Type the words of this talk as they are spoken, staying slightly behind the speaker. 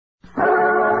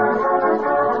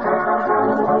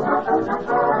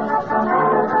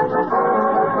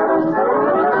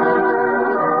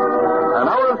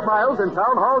in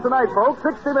Town Hall tonight, folks.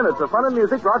 60 minutes of fun and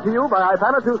music brought to you by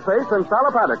Ipana Toothpaste and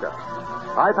Salapanica.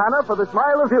 Ipana for the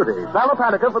smile of beauty.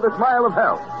 Salapanica for the smile of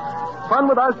health. Fun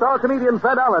with our star comedian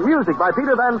Fred Allen. Music by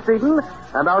Peter Van Steeden.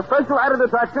 And our special added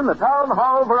attraction, the Town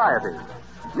Hall Variety.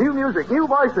 New music, new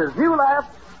voices, new laughs.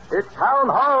 It's Town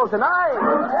Hall tonight.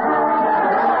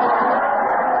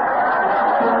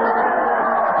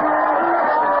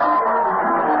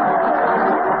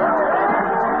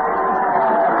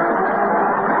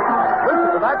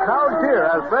 Crowd cheer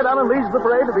as Fred Allen leads the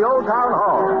parade to the old Town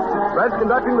Hall. Fred's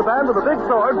conducting the band with a big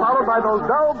sword, followed by those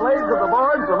dull blades of the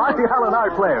boards, the mighty Allen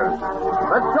art players.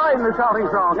 Let's join the shouting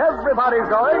song. Everybody's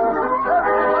going.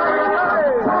 Everybody's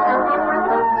going.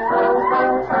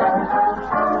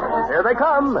 Here they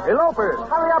come, elopers.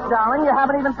 Hurry up, darling. You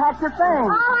haven't even packed your things.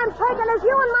 All I'm taking is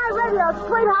you and my radio,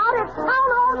 sweetheart. It's Town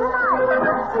Hall tonight.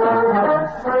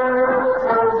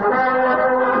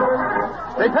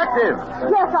 Detective.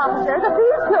 Yes, officer. The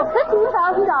thieves took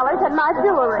 $15,000 and my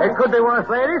jewelry. It could be worse,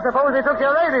 lady. Suppose they took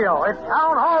your radio. It's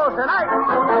Town Hall tonight.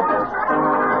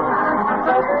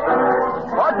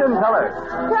 Fortune teller.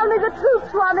 Tell me the truth,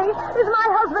 Swami. Is my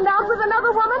husband out with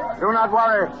another woman? Do not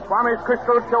worry. Swami's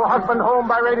crystals show husband home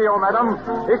by radio, madam.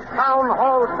 It's Town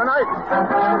Hall tonight.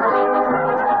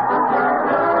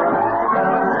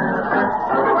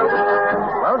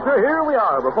 Well, sir, here we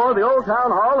are before the old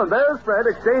Town Hall, and there's Fred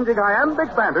exchanging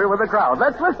iambic banter with the crowd.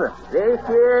 Let's listen. This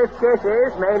year's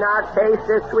kisses may not taste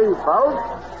as sweet, folks,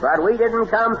 but we didn't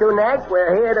come to neck.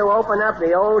 We're here to open up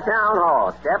the old Town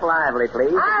Hall. Step lively,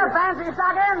 please. Hi, Fancy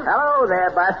Stockings. Hello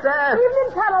there, Buster.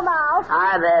 Evening, Tattlemouth.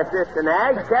 Hi there, Sister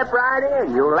Nag. Step right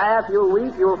in. You'll laugh, you'll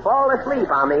weep, you'll fall asleep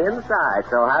on the inside.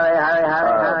 So hurry.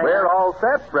 We're all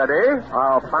set, Freddy.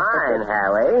 Oh, fine,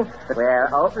 Harry. We're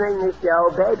opening the show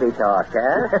Baby Talk,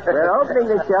 huh? We're opening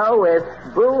the show with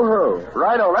Boo-Hoo.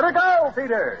 Righto, let it go,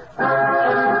 Peter.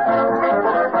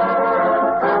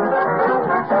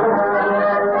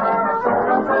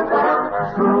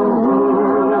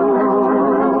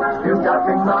 You've got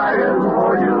me crying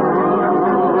for you,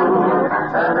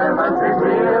 and it must be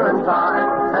real inside,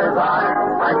 as I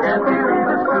can't believe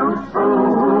it's true.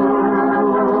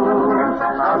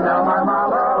 I'll tell my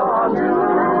mama on you.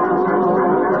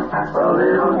 The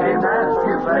little game that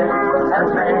you play has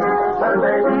made her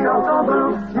baby go so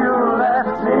blue. You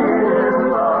left me in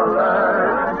the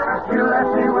lurch. You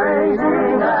left me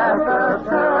waiting at the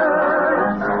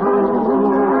church.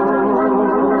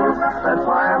 That's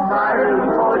why I'm crying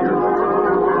for you.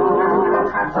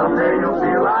 Someday you'll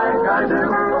feel like I do,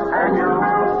 and you'll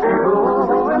be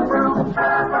moving through.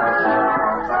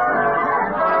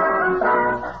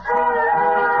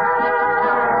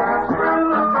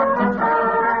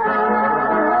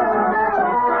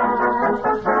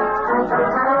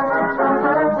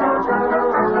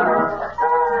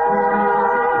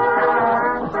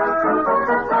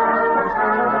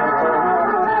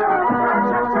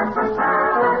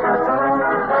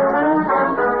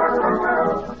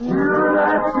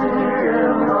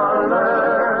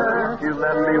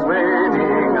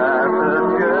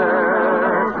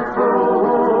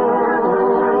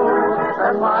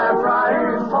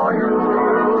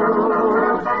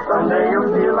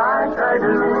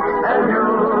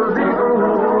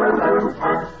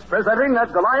 Presenting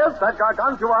that Goliath, that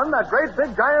Gargantuan, that great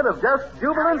big giant of jest,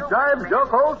 jubilant, jive,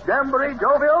 jocose, jamboree,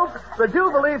 jovial, the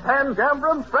Jubilee Pan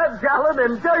Jambrum, Fred Gallant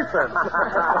in Jason.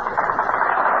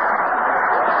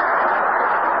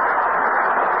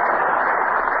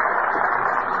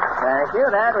 Thank you.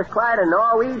 That was quite a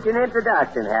Norwegian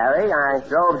introduction, Harry. I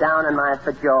drove down in my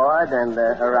fjord and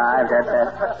arrived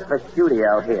at the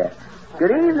studio here.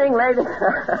 Good evening, ladies.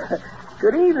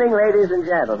 Good evening, ladies and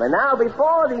gentlemen. Now,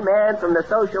 before the man from the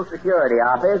Social Security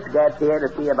Office gets here to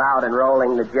see about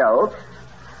enrolling the jokes,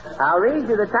 I'll read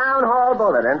you the Town Hall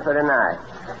Bulletin for tonight.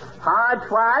 Hard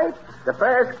White, the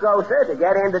first grocer to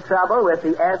get into trouble with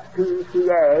the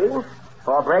SPCA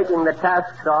for breaking the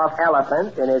tusks off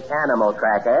elephants in his animal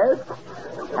crackers,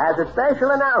 has a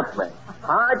special announcement.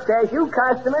 Hard says you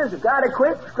customers have got to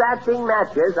quit scratching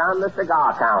matches on the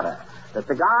cigar counter. The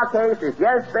cigar case has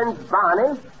just been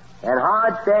varnished. And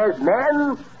Hard says,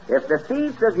 men, if the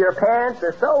seats of your pants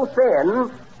are so thin,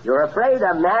 you're afraid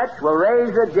a match will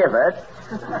raise a divot,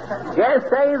 just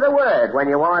say the word when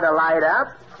you want to light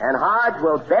up, and Hard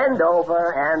will bend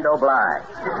over and oblige.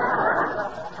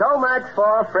 So much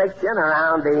for friction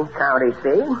around the county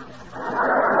seat.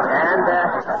 And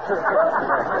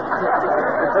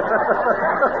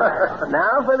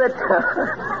now for the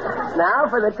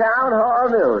Town Hall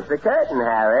news. The curtain,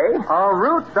 Harry. En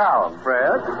route down,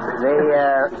 Fred.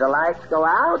 The lights go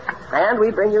out, and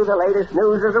we bring you the latest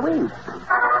news of the week.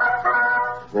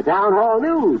 The Town Hall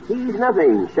News sees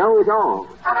nothing, shows all.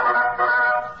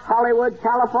 Hollywood,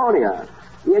 California.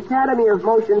 The Academy of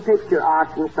Motion Picture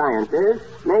Arts and Sciences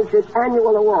makes its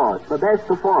annual award for best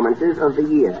performances of the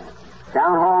year.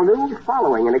 Town Hall News,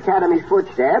 following in Academy's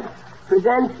footsteps,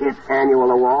 presents its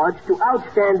annual awards to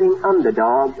outstanding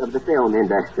underdogs of the film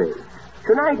industry.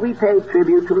 Tonight we pay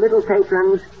tribute to little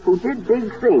patrons who did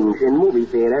big things in movie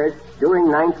theaters during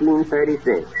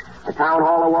 1936. The Town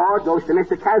Hall Award goes to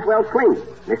Mr. Caswell Slink.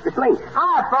 Mr. Slink.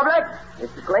 Hi, public.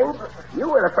 Mr. Slink, you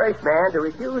were the first man to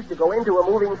refuse to go into a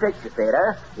moving picture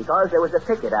theater because there was a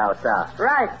ticket outside.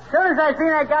 Right. Soon as I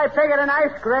seen that guy picking an ice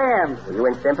cream. Were you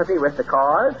in sympathy with the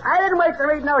cause? I didn't wait to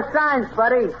read no signs,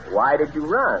 buddy. Why did you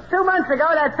run? 2 months ago,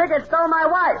 that ticket stole my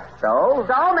wife. So?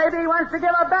 So maybe he wants to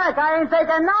give her back. I ain't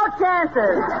taking no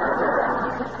chances.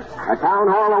 A Town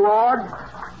Hall Award?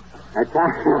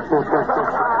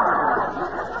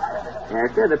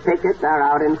 Yes, sir, the pickets are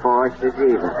out in force this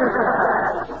evening.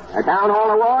 A Town Hall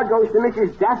Award goes to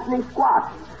Mrs. Daphne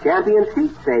Squat, champion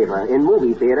seat saver in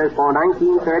movie theaters for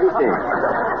 1936.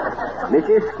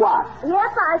 Mrs. Squat. Yes,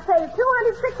 I saved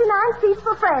 269 seats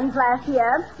for Friends last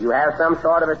year. You have some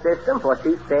sort of a system for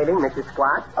seat saving, Mrs.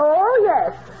 Squat? Oh,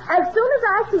 yes. As soon as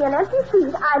I see an empty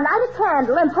seat, I light a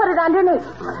candle and put it underneath.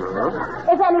 Mm-hmm.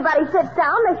 If anybody sits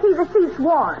down, they see the seats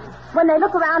warm. When they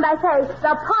look around, I say,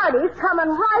 the party's coming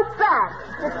right back.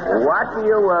 What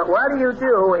do you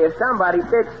do if somebody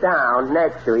sits down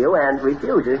next to you and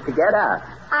refuses to get up?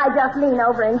 I just lean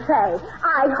over and say,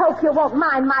 I hope you won't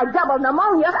mind my double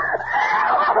pneumonia.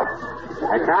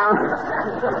 A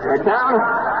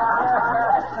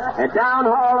Town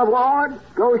Hall Award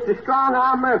goes to Strong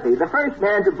Arm Murphy, the first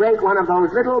man to break one of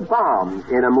those little bombs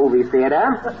in a movie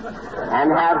theater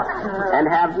and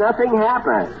have nothing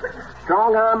happen.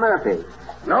 Strong Arm Murphy.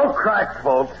 No cracks,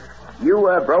 folks. You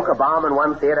broke a bomb in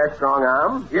one theater, Strong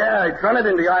Arm? Yeah, I trun it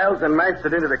in the aisles and mashed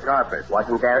it into the carpet.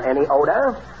 Wasn't there any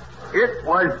odor? It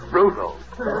was brutal.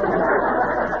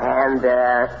 And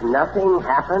nothing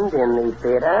happened in the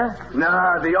theater?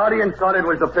 Nah, the audience thought it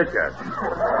was a picture.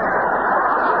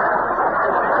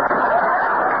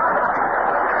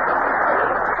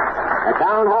 The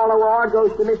Town Hall Award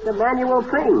goes to Mr. Manuel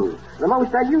Pring, the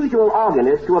most unusual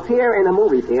organist to appear in a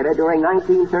movie theater during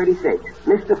 1936.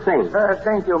 Mr. Pring.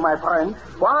 Thank you, my friend.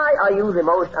 Why are you the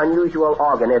most unusual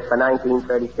organist for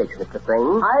 1936, Mr.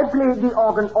 Pring? I played the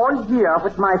organ all year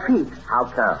with my feet. How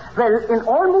come? Well, in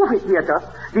all movie theaters,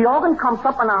 the organ comes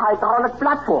up on a hydraulic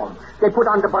platform. They put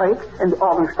on the brakes, and the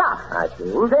organ stops. I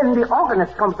see. Then the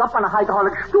organist comes up on a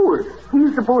hydraulic stool.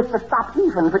 He's supposed to stop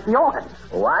even with the organ.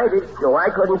 Why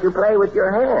couldn't you play with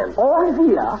your hands? All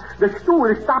year, the stool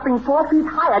is stopping 4 feet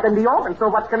higher than the organ, so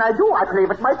what can I do? I play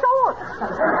with my toes.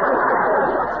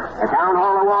 The Town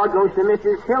Hall Award goes to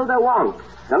Mrs. Hilda Wonk,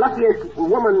 the luckiest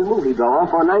woman moviegoer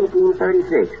for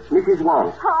 1936. Mrs.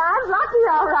 Wonk. Oh, I'm lucky,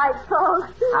 all right,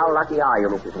 folks. How lucky are you,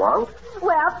 Mrs. Wonk?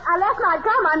 Well, I left my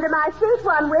gum under my seat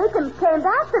one week and came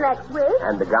back the next week.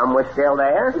 And the gum was still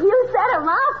there? You said a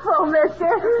mouthful,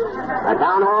 mister. The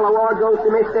Town Hall Award goes to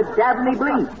Mr. Dabney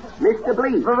Bleak. Mr.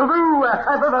 Bleak.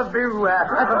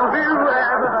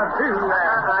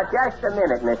 Just a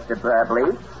minute, Mr.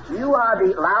 Bleak. You are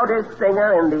the loudest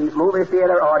singer in the movie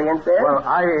theater audience there? Well,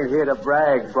 I ain't here to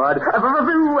brag, bud.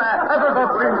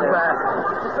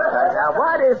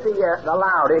 What is the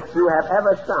loudest you have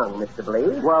ever sung, Mr.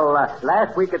 Bleak? Well,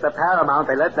 last week at the Paramount,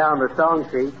 they let down the song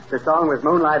sheet. The song was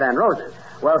Moonlight and Roses.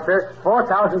 Well, sir,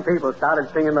 4,000 people started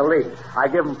singing the lead. I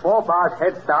give them 4 bars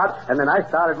head start, and then I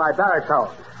started my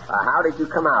baritone. How did you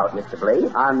come out, Mr.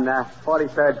 Bleak? On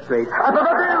 43rd Street.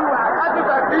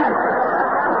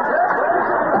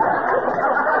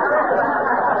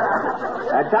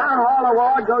 The Town Hall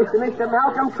Award goes to Mr.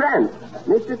 Malcolm Trent.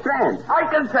 Mr. Trent. I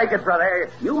can take it, brother.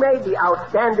 You made the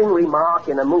outstanding remark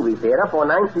in a movie theater for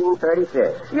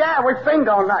 1936. Yeah, it was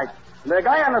bingo night. The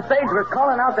guy on the stage was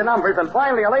calling out the numbers, and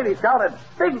finally a lady shouted,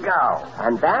 bingo.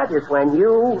 And that is when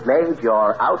you made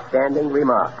your outstanding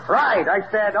remark. Right. I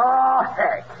said, oh,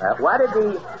 heck. What did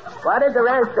the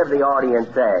rest of the audience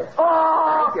say?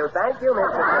 Oh! Thank you,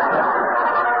 Mr. Trent.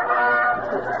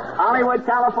 Hollywood,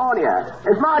 California.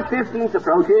 As March 15th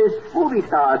approaches, movie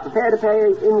stars prepare to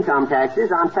pay income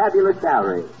taxes on fabulous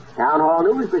salaries. Town Hall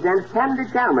News presents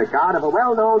candid camera shot of a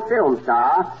well-known film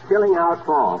star filling out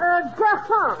form.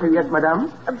 Garçon. Yes, madame?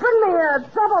 Bring me a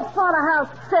double porterhouse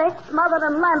steak smothered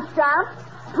in lamb chops,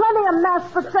 plenty of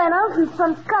mashed potatoes, and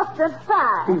some custard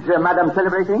pie. Is madame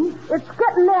celebrating? It's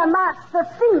getting near March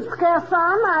 15th,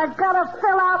 Garçon. I gotta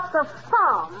fill out the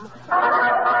form.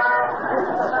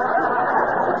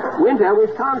 Winter,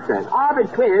 Wisconsin. Arbor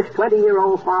Twist,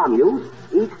 20-year-old farm youth,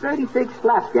 eats 36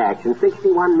 flapjacks in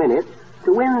 61 minutes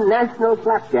to win National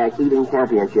Flapjack Eating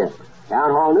Championship.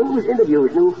 Town Hall News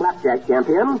interviews new flapjack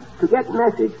champion to get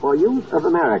message for youth of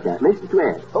America. Mr.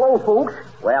 Twist. Hello, folks.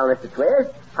 Well, Mr.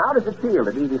 Twist, how does it feel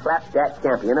to be the flapjack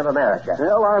champion of America?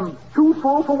 Well, I'm too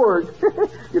full for words.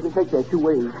 You can take that 2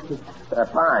 ways.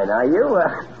 Fine. Are you,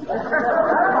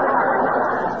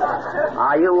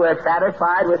 Are you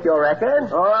satisfied with your record?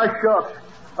 Oh, shucks.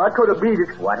 I could have beat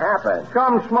it. What happened?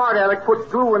 Some smart aleck put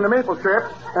glue in the maple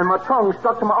syrup, and my tongue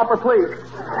stuck to my upper plate.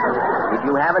 Did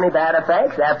you have any bad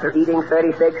effects after eating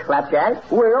 36 flapjacks?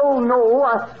 Well, no.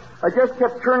 I just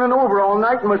kept turning over all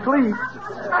night in my sleep.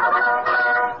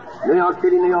 New York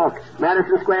City, New York.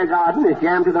 Madison Square Garden is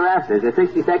jammed to the rafters. The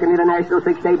 62nd International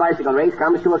Six-Day Bicycle Race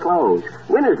comes to a close.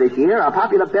 Winners this year are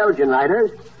popular Belgian riders,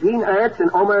 Jean Ertz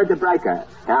and Omer de Breiker.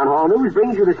 Town Hall News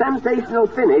brings you the sensational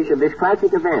finish of this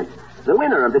classic event. The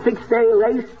winner of the 6-day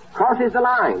race crosses the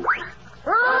line.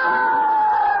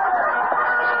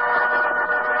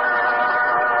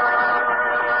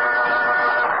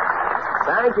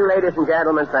 Thank you, ladies and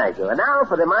gentlemen, thank you. And now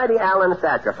for the mighty Allen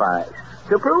sacrifice.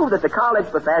 To prove that the college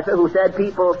professor who said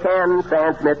people can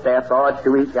transmit their thoughts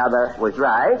to each other was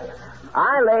right,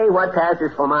 I lay what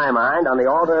passes for my mind on the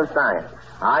altar of science.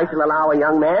 I shall allow a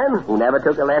young man who never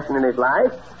took a lesson in his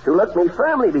life to look me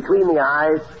firmly between the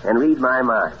eyes and read my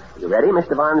mind. You ready,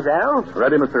 Mr. Von Zell?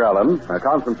 Ready, Mr. Allen. Now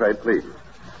concentrate, please.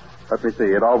 Let me see.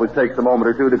 It always takes a moment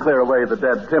or two to clear away the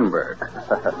dead timber.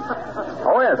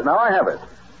 Oh, yes, now I have it.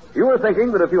 You were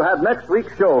thinking that if you had next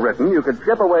week's show written, you could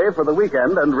skip away for the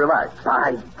weekend and relax.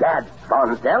 By gad,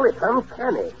 Von Zell, it's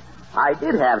uncanny. I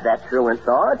did have that truant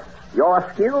thought. Your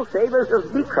skill savors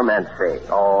of decremency.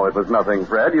 Oh, it was nothing,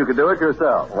 Fred. You could do it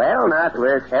yourself. Well, not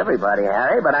with everybody,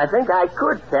 Harry, but I think I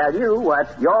could tell you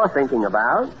what you're thinking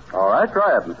about. All right,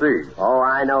 try it and see. Oh,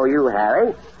 I know you,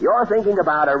 Harry. You're thinking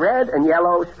about a red and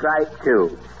yellow striped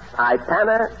tube.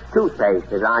 Ipana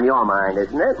toothpaste is on your mind,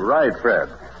 isn't it? Right, Fred.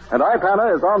 And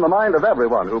Ipana is on the mind of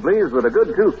everyone who believes that a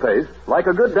good toothpaste, like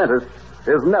a good dentist,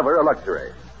 is never a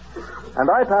luxury. And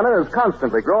Ipana is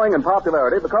constantly growing in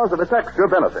popularity because of its extra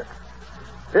benefits.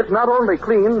 It not only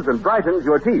cleans and brightens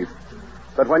your teeth,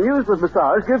 but when used with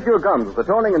massage, gives your gums the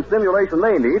toning and stimulation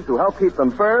they need to help keep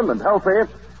them firm and healthy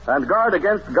and guard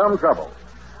against gum trouble.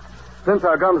 Since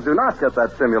our gums do not get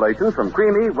that stimulation from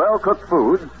creamy, well-cooked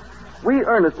foods, we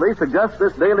earnestly suggest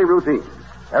this daily routine.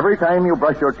 Every time you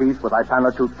brush your teeth with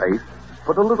Ipana toothpaste,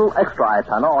 put a little extra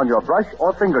Ipana on your brush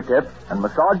or fingertip and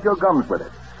massage your gums with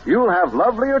it. You'll have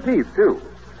lovelier teeth, too,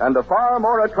 and a far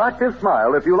more attractive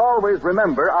smile if you'll always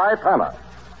remember Ipana,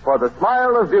 for the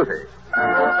smile of beauty.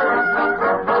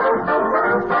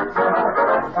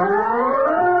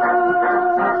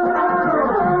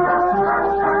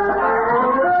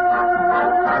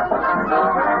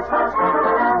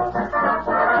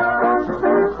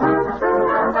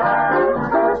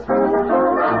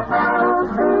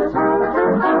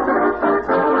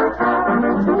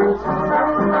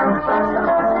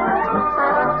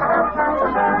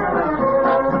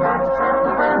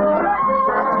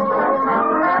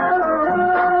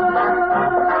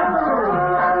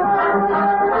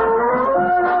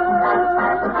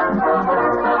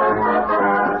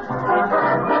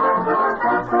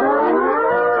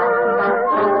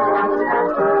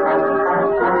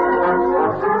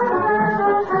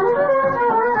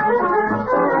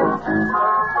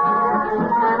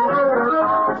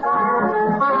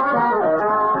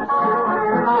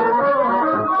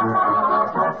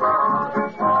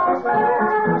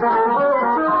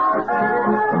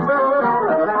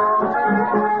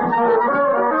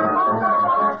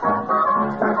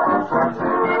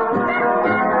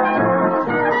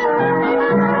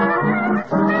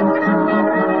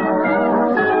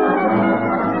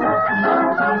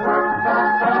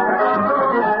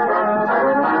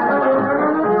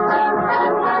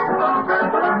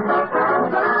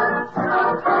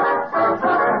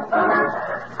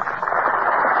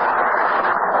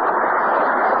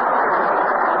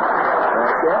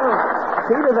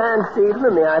 Steeden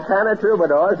and the Ipana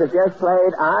Troubadours have just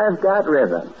played I've Got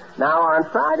Rhythm. Now, on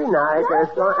Friday night, there's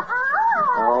going...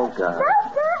 Oh, God.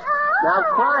 Now,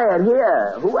 quiet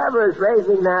here. Whoever's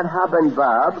raising that hub and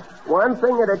bub, one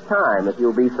thing at a time, if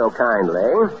you'll be so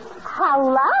kindly.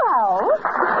 Hello?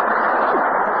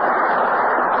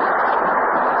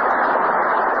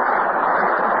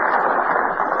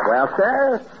 Well,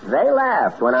 sir, they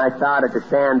laughed when I started to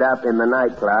stand up in the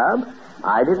nightclub.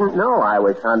 I didn't know I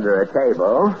was under a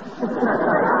table.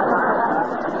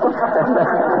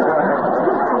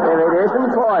 If it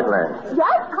isn't Portland.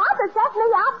 Yes, Papa sent me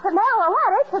out to mail a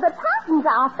letter to the patent's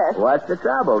office. What's the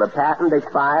trouble? The patent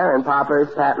expire in Papa's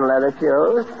patent leather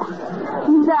shoes?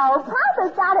 No, Papa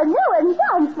Papa's got a new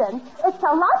invention. It's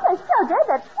a lump of sugar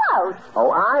that floats.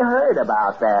 Oh, I heard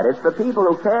about that. It's for people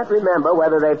who can't remember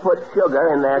whether they put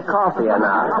sugar in their coffee or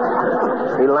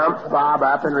not. He lumps Bob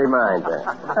up and reminds her.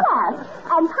 Yes,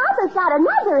 and Papa's got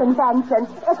another invention.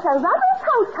 It's a rubber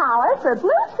coat collar for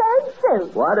blue serge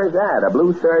suits. What is that? A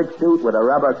blue serge suit with a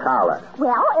rubber collar?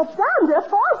 Well, if dander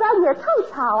falls on your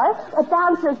coat collar, it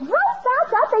bounces right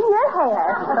back up in your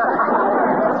hair.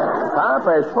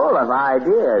 Papa's full of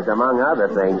ideas, among other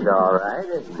things, all right,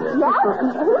 isn't he? Yes,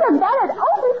 he invented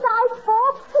oversized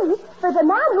false teeth for the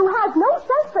man who has no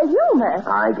sense for humor.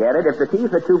 I get it. If the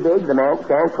teeth are too big, the man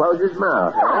can't close his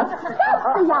mouth. Yes, that's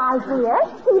the idea.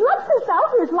 He looks as though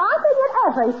he's laughing at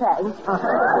everything.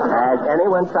 Has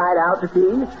anyone tried out the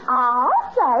teeth? I'll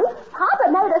say,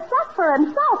 Papa made a set for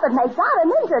himself and they got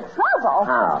him into trouble.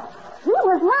 How? He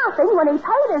was laughing when he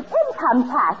paid his income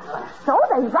tax, so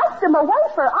they rushed him away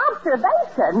for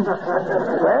observation.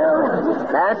 Well,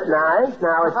 that's nice.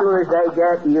 Now, as soon as they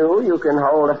get you, you can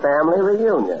hold a family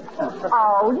reunion.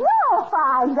 Oh, you'll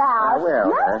find out. I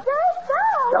will, Mr.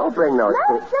 Stone. Don't bring those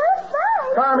Mr. Stone.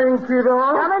 Coming, Tito.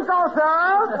 Coming,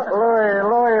 sir.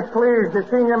 Louis, please. The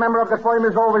senior member of the firm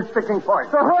is always sticking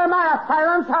points. So who am I, a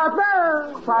silent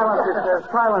partner? Silence, it says.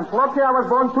 Silence. Lucky I was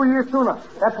born 2 years sooner.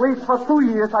 At least for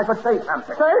 2 years I could say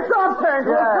something. Say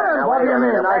something. Now, What do you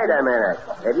mean? Wait a minute.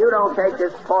 If you don't take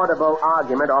this portable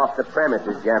argument off the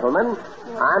premises, gentlemen,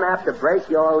 I'm apt to break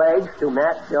your legs to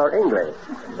match your English.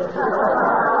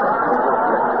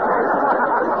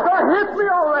 Hit me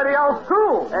already, I'll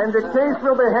sue. And the case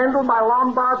will be handled by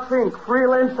Lombard Fink,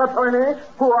 freelance attorney,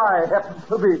 who I happen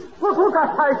to be. Look,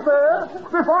 I sir.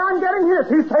 Before I'm getting hit,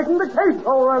 he's taking the case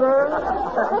already.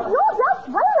 If you'll just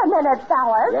wait a minute,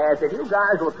 fellas. Yes, if you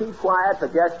guys will keep quiet for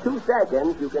just 2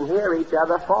 seconds, you can hear each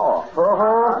other fall.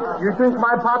 Oh, you think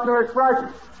my partner is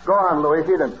frightened? Go on, Louis,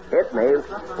 hit him. Hit me?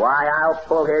 Why, I'll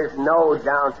pull his nose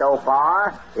down so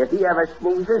far, if he ever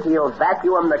sneezes, he'll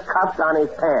vacuum the cuffs on his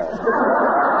pants.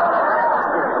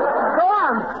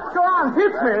 Go on,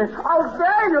 hit me. I'll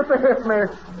dare you to hit me.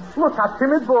 Look, a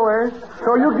timid boy.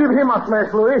 So you give him a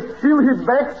smash, Louis. He'll hit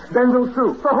back, then we'll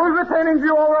sue. So who's retaining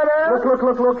you already?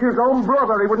 Look, his own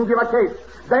brother. He wouldn't give a case.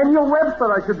 Daniel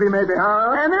Webster I should be, maybe,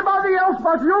 huh? Anybody else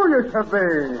but you should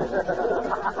be.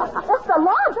 If the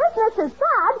law business is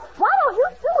bad, why don't you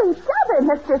sue each other,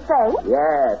 Mr. Fink?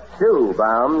 Yes, 2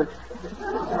 bums.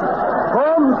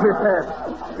 Bums, he said.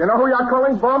 You know who you're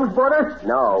calling bums, buddy?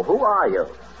 No, who are you?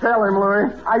 Tell him,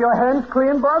 Louis. Are your hands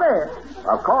clean, buddy?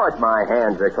 Of course my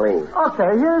hands are clean.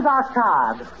 Okay, here's our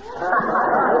card.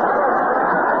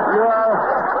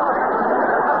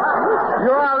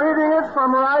 You are reading it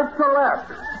from right to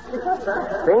left.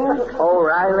 Fink,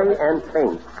 O'Reilly, and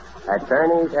Fink,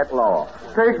 attorneys at law.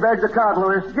 Take back the card,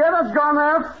 Louis. Get it,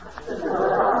 Gunner. Is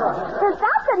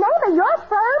that the name of your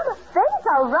firm? Fink,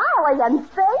 O'Reilly, and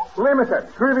Fink? Limited.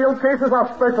 Trivial cases are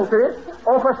specialty.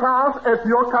 Office hours at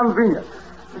your convenience.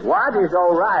 What is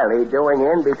O'Reilly doing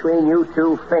in between you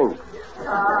 2 Finks?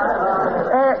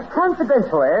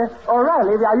 Confidentially,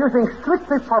 O'Reilly, we are using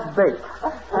strictly for bait.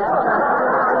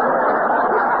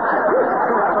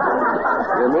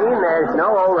 You mean there's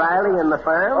no O'Reilly in the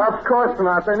firm? Of course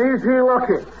not, and is he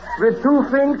lucky? With 2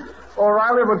 Finks,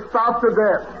 O'Reilly would starve to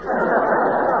death.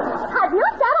 Have you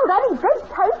settled any big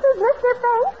cases, Mr.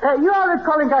 Fink? You are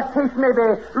recalling a case,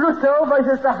 maybe, Russo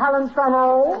versus the Holland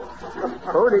Tunnel?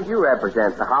 Who did you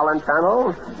represent, the Holland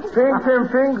Tunnel? Fink and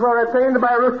Fink were retained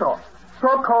by Russo.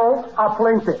 So-called a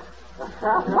plaintiff.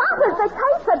 What is the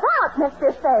case about,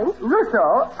 Mr. Fink?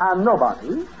 Russo, a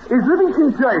nobody, is living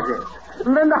in Jersey.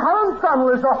 When the Holland Tunnel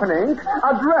is opening,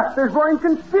 a draft is going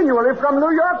continually from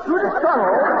New York to the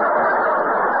tunnel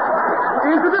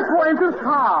into the plaintiff's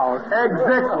house.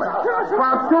 Exactly.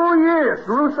 For 2 years,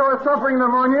 Russo is suffering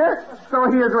pneumonia, so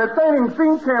he is retaining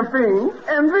Fink campaign,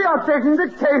 and we are taking the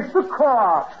case to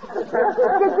court. Did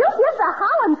you give the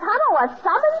Holland Tunnel a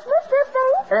summons, Mr.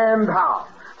 Fink? And how?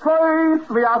 First,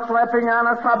 we are slapping on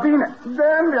a Sabine.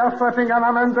 Then we are slapping on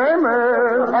a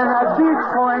Mendemes. And at this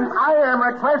point, I am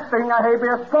requesting a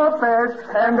habeas corpus,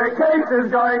 and the case is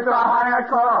going to a higher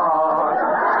court.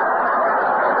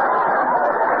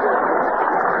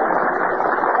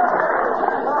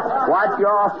 What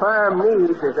your firm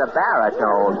needs is a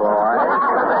baritone, boy.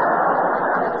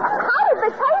 How did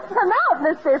the case come out,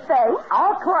 Mr. Fink?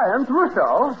 Our client,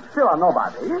 Russo, still a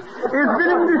nobody, is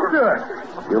winning the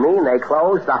suit. You mean they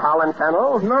closed the Holland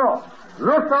Tunnel? No.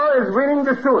 Russo is winning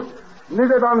the suit.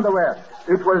 Knitted underwear.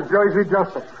 It was Jersey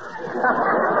justice.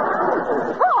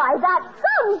 Boy, that's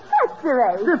some sick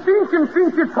victory. The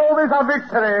think it's always a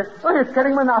victory. Oh, it's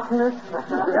getting monotonous.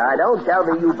 Don't tell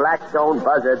me you Blackstone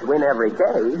buzzards win every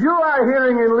case. You are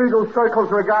hearing in legal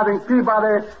circles regarding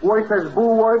Peabody versus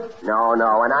Bulworth? No,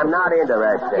 and I'm not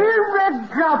interested.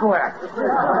 Irregardless.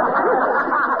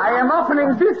 I am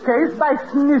opening this case by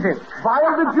sneezing.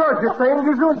 While the judge is saying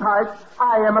Gesundheit,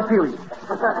 I am appealing.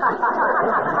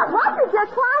 What did your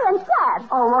client say?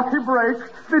 A lucky break.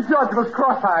 The judge was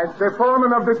cross-eyed. The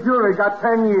foreman of the jury got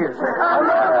 10 years.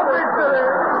 Another victory.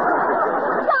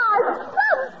 Some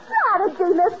strategy,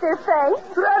 Mr. Fink.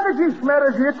 Strategy,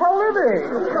 strategy for living.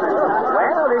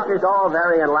 Well, this is all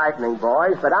very enlightening,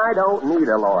 boys, but I don't need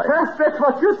a lawyer. Yes, that's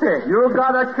what you say. You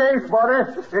got a case, buddy.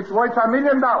 It's worth $1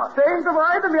 million. Saying the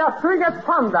right, and we are three at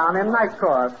sundown in night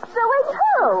court. So it's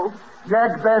who?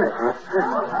 Jack Benny.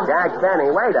 Jack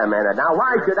Benny, wait a minute. Now,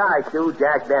 why should I sue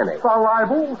Jack Benny? For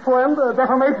libel, slander,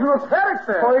 defamation of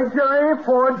character. Perjury,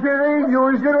 forgery,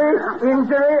 usury,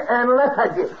 injury, and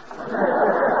lethargy.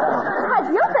 Have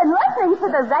you been listening to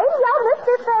the radio,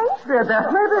 Mr. Fink? Yeah,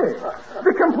 that may be.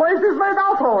 The complaint is made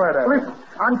out already. Listen,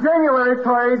 on January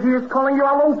 3rd, he is calling you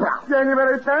a lowbrow.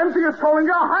 January 10th, he is calling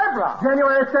you a highbrow.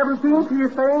 January 17th, he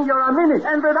is saying you're a mini.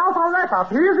 And without a letter,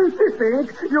 he is insisting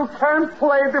you can't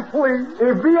play the flea.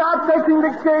 If we are taking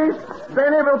the case,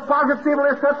 then he will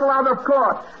positively settle out of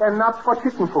court, and not for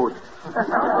chicken food. Boy,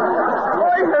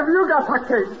 have you got a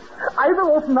case? I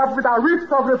will open up with a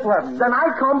wrist of repletion. Then I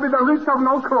come with a wrist of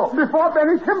no crow. Before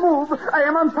Benny can move, I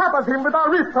am on top of him with a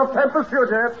wrist of temper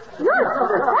sugar. You're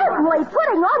certainly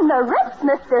putting on the wrist,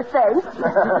 Mr. Fink.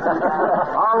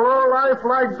 A low life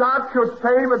like that should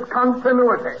pay with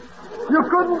continuity. You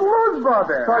couldn't lose,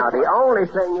 brother. Now, the only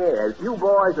thing is, you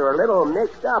boys are a little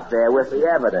mixed up there with the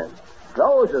evidence.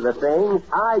 Those are the things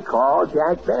I call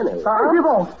Jack Benny. You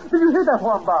won't. Did you hear that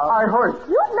one, Bob? I heard.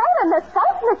 You've made a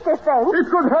mistake, Mr. Fink. It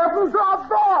could happen to a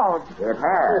dog. It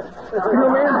has.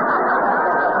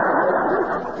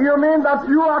 You mean that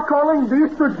you are calling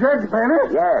this to Jack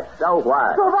Benny? Yes, so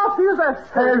what? So what is it?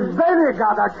 Has Benny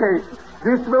got a case?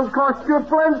 This will cost you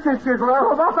plenty,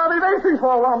 Chisler. What are we waiting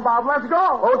for, Lombard? Let's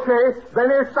go. Okay,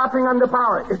 Benny is stopping on the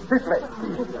power. It's this way.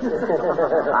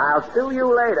 I'll sue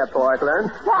you later, Portland.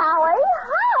 Sally,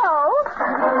 ho!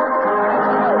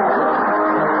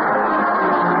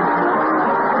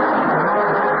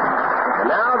 And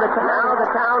now the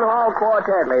Town Hall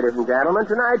Quartet, ladies and gentlemen.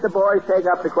 Tonight the boys take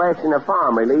up the question of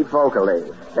farm relief vocally.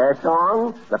 Their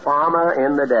song, The Farmer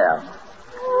in the Dell.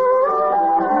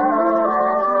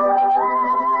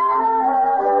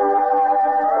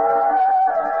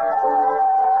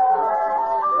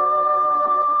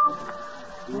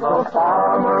 The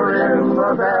farmer in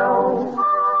the dell,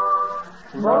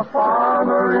 the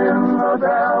farmer in the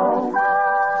dell,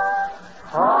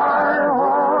 hi-ho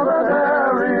the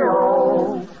dairy-o,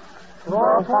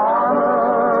 the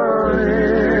farmer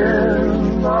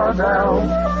in the dell,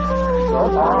 the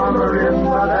farmer in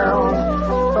the dell,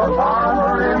 the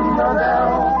farmer in the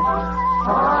dell,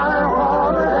 hi-ho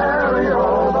the dairy-o,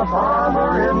 the farmer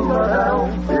in the dell,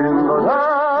 in the dell.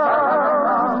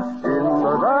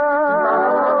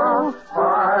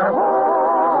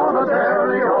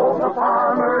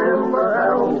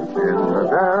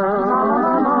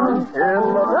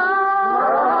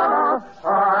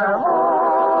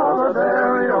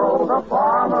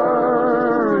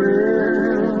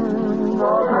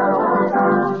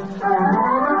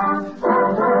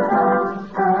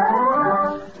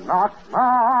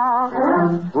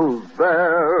 Who's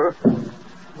there?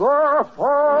 The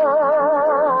farmer,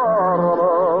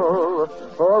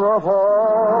 the farmer.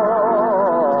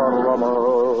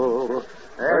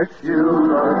 Excuse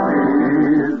us,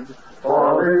 please,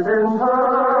 for this interpolation.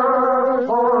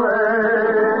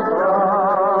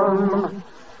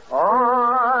 I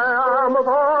am the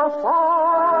farmer.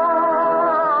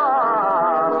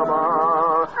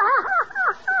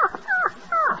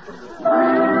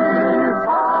 Please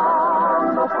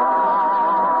found the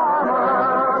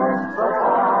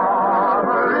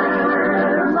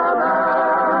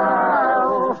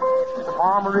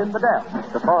farmer in the dell.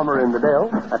 The farmer in the dell.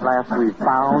 At last we've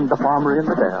found the farmer in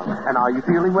the dell. And are you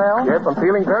feeling well? Yes, I'm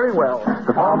feeling very well.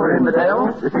 The farmer in the dell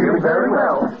is feeling very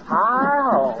well.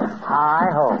 Hi-ho.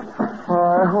 Hi-ho.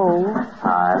 Hi-ho.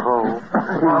 Hi-ho.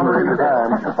 The farmer in the dell.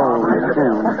 The farmer in the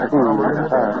dell. The farmer in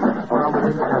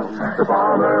the dell. The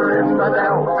farmer in the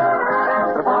dell.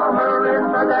 The farmer in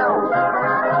the dell.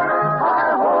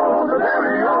 Hi-ho, the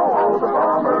dairy-o. The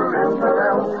farmer in the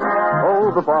dell.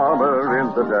 Oh, the farmer in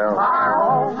the dell.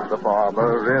 The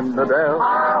farmer in the dell.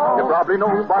 You probably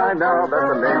know by now that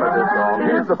the name of this song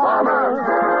is The Farmer in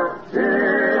the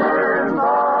Dell.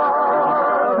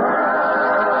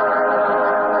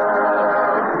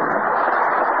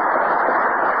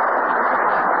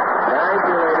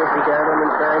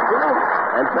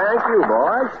 And thank you,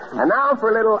 boys. And now for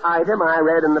a little item I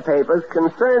read in the papers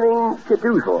concerning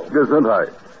Cadoozle.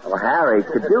 Gesundheit. Well, Harry,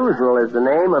 Cadoozle is the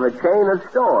name of a chain of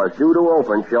stores due to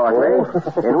open shortly,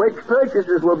 in which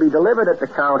purchases will be delivered at the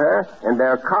counter and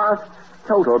their costs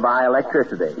totaled by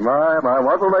electricity. My,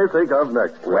 what will they think of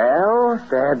next? Well,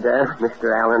 said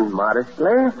Mr. Allen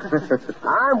modestly,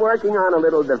 I'm working on a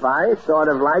little device sort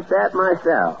of like that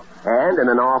myself. And in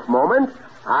an off moment,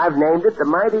 I've named it the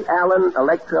Mighty Allen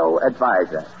Electro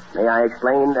Advisor. May I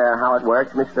explain how it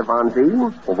works, Mr. Von Z?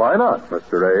 Well, why not,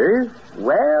 Mr. A?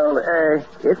 Well,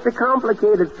 it's a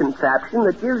complicated contraption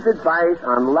that gives advice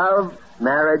on love,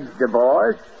 marriage,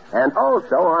 divorce, and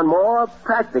also on more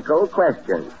practical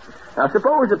questions. Now,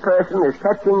 suppose a person is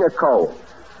catching a cold.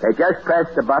 They just press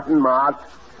the button marked,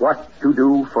 "What to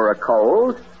do for a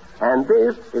cold," and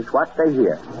this is what they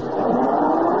hear.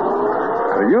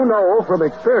 You know from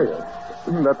experience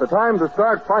that the time to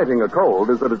start fighting a cold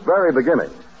is at its very beginning.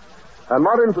 And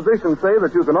modern physicians say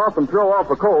that you can often throw off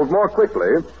a cold more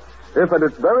quickly if at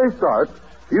its very start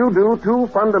you do two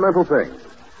fundamental things.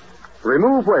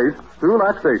 Remove waste through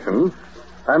laxation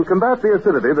and combat the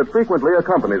acidity that frequently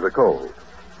accompanies a cold.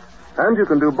 And you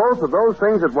can do both of those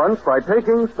things at once by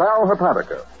taking Sal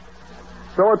Hepatica.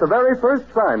 So at the very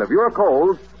first sign of your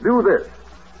cold, do this.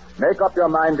 Make up your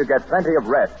mind to get plenty of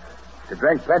rest, to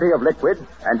drink plenty of liquid,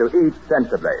 and to eat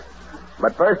sensibly.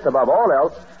 But first, above all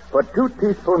else, put 2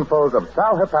 teaspoonfuls of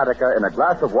Sal Hepatica in a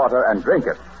glass of water and drink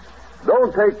it.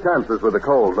 Don't take chances with the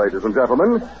cold, ladies and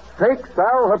gentlemen. Take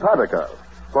Sal Hepatica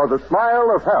for the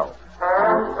smile of health.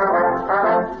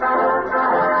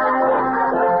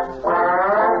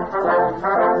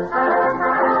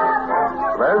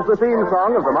 There's the theme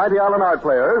song of the Mighty Allen Art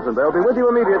Players, and they'll be with you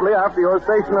immediately after your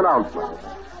station announcement.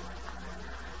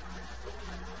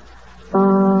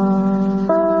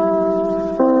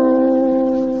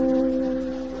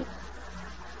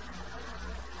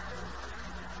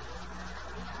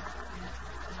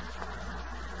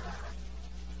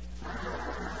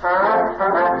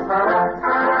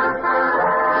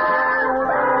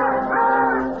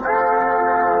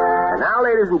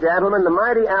 Ladies and gentlemen, the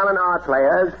Mighty Allen Art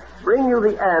Players bring you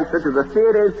the answer to the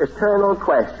theater's eternal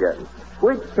question.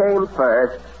 Which came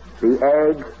first, the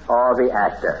egg or the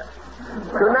actor?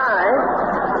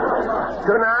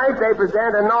 Tonight they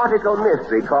present a nautical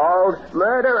mystery called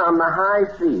Murder on the High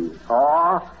Seas,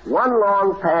 or One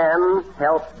Long Pan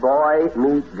Helps Boy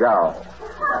Meet Gull.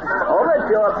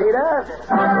 Overture, Peter.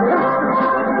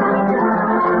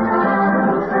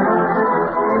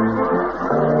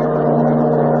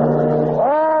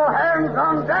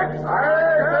 On deck.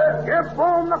 Give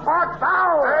boom the port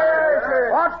bow.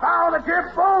 Port bow the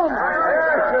give boom.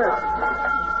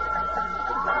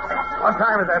 What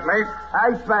time is that, mate?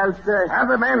 8:12, sir. Have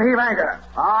the men heave anchor.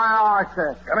 Aye,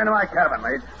 sir. Come into my cabin,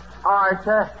 mate. Aye,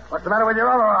 sir. What's the matter with your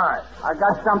other eye? I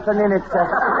got something in it, sir.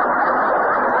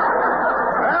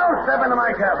 Well, step into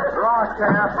my cabin. Right, sir.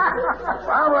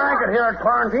 While we're anchored here at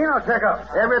quarantine, I'll check up.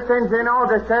 Everything's in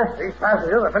order, sir. These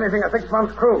passengers are finishing a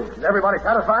 6-month cruise. Is everybody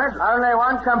satisfied? Only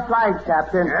one complaint,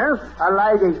 Captain. Yes? A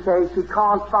lady says she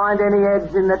can't find any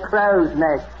eggs in the crow's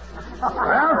nest. Well,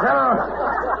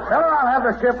 tell her I'll have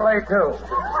the ship late, too.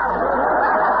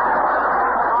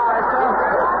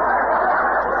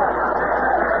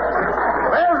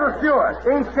 Where's the steward?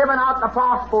 He's giving out the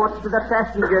passports to the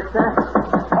passengers, sir.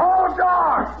 Hold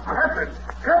on!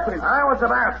 Captain, I was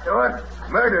about, steward.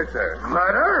 Murder, sir.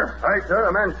 Murder? Aye, sir.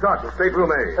 A man shot in stateroom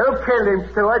A. Who killed him,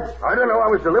 steward? I don't know. I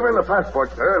was delivering the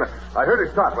passport, sir, and I heard a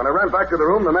shot. When I ran back to the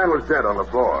room, the man was dead on the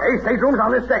floor. Hey, stateroom's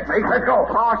on this deck, mate. Let's go.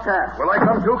 Oh, sir. Will I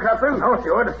come too, Captain? No,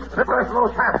 steward. Slip us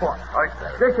those passports. Aye,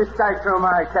 sir. This is stateroom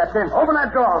A, Captain. Open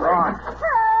that door, mate.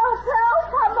 Help,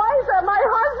 Eliza, my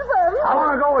husband. How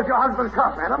long ago was your husband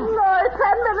cuffed, madam? No,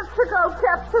 10 minutes ago,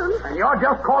 Captain. And you're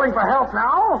just calling for help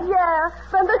now? Yeah,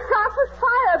 when the shot was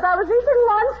fired, I was eating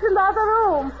lunch in the other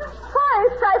room.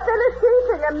 First, I finished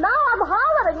eating, and now I'm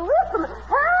hollering. Listen,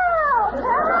 help!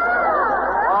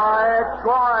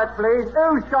 Quiet, please.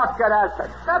 Who shot your husband?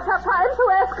 That's a time to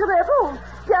ask rebels.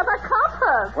 Get a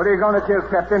copper. What are you going to do,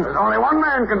 Captain? There's only one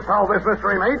man can solve this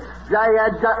mystery, mate. J.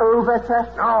 Edgar Hoover, sir?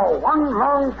 No, one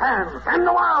long pan. Send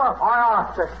the wire.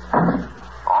 Aye, sir.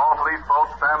 All police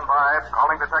boats stand by.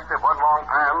 Calling Detective One Long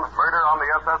Pan. Murder on the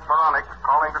SS Veronic.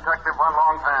 Calling Detective One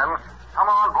Long Pan. Come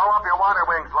on, blow up your water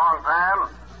wings, Long Pan.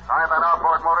 Tie that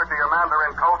outboard motor to your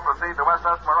mandarin coat. Proceed to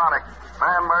SS Veronic.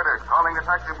 Man murdered. Calling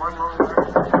Detective One Long Pan.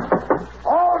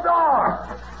 Hold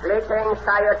on. Fleeting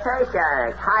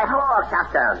salutations. Hi-ho,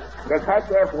 Captain.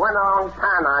 Detective One Long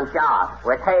Pan on job.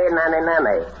 With hey, nanny,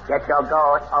 nanny. Get your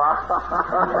goat. Oh.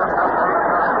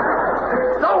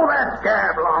 Stow that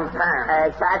scab, Long Pan.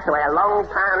 Exactly, a long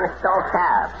time stow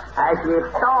cab. As you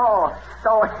stow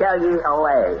shall ye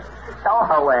away. Stow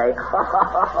away.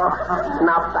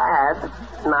 Not bad.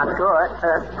 Not good.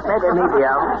 Maybe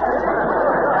medium.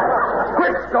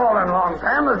 Quit stalling, Long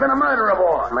Pan. There's been a murder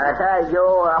aboard. Murder? You,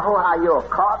 who are you,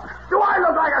 cop? Do I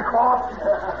look like a corpse?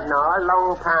 No,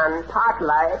 Long Pan, part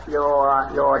life.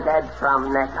 You're dead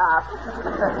from neck up.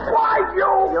 Why,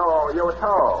 you? You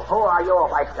too. Who are you,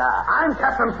 White Star? I'm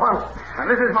Captain Funnel, and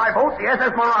this is my boat, the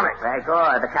SS Moronic. Very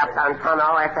good. The Captain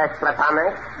Tunnel, SS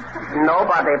Platonic.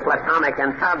 Nobody Platonic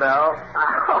in trouble.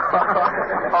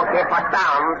 Okay, for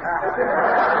sound.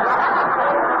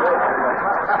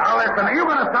 Now, listen, are you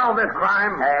going to solve this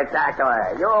crime?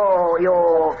 Exactly.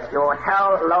 You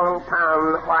tell Long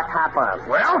Pan what happened.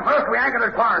 Well, first we anchored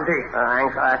at quarantine.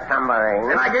 Anchor submarine.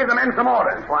 Then I gave the men some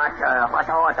orders. What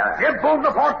order? Give boom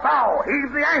the port bow.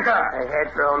 Heave the anchor.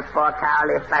 Headroom for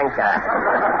Cali Spanker.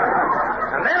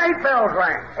 And then 8 bells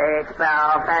rang. 8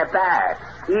 bells, very bad.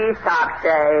 Aesop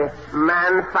say,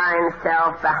 man finds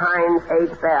self behind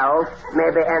 8 bells,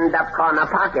 maybe end up corner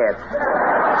pocket.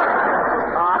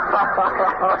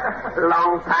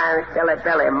 Long time, silly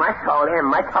Billy. Much hold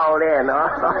in.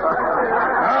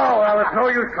 Oh, well, it's no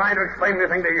use trying to explain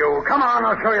anything to you. Come on,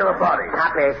 I'll show you the body.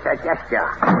 Happy suggestion.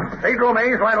 Stateroom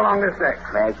A's right along this deck.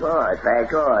 Very good.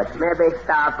 Maybe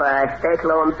stop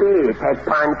Stateroom B, take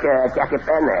punch Jackie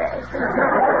Penny.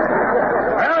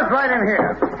 Well, it's right in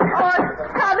here. Oh, it's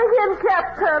coming in,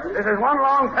 Captain. This is one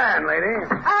Long Pan, lady.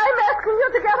 I'm asking you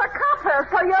to get a copper,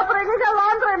 so you're bringing a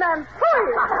laundryman.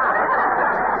 Please.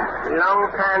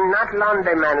 Long Pan, not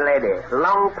laundryman, lady.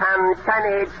 Long Pan,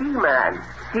 Chinese G-man.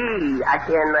 G, as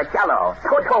in jello.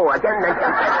 Toto, again the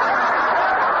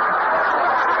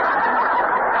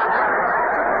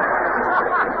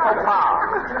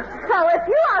So if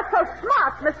you are so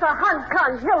smart, Mr. Hong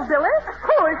Kong Hillbilly,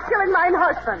 who is killing my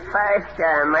husband? First,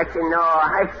 I should know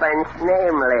husband's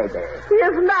name, lady. He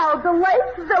is now the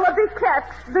late Willoughby Cat,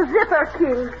 the Zipper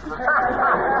King.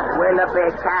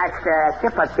 Willoughby Cat's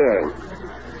Zipper King.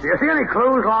 Do you see any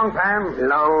clues, Long Pan?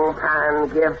 Long Pan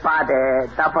give body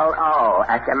double O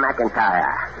as a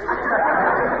McIntyre.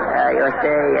 You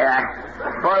see,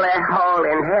 bullet hole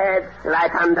in head,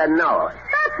 right under nose.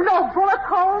 That's no bullet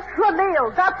hole,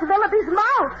 Schlemiel. That's Willoughby's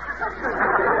mouth.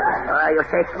 You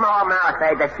say small mouth,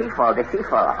 the seafood.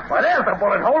 Well, there's the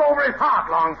bullet hole over his heart,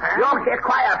 Long Pan. You keep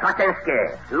quiet,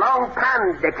 Patinsky. Long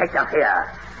Pan detective here.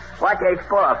 What is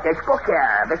book? It's book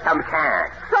here with some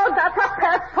chance. So that's a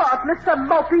passport, Mr.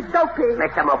 Mopey Dopey.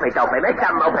 Mr. Mopey Dopey.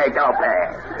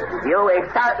 You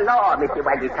insult law, Mr.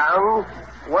 Waggy Tongue.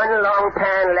 One Long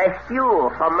Pan less you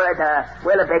for murder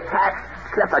Willoughby Cat's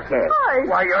Slipper King.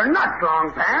 Why, you're nuts,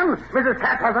 Long Pan. Mrs.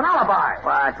 Cat has an alibi.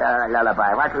 What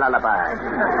lullaby? What lullaby?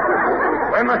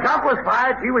 When the shot was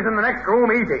fired, she was in the next room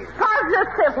eating.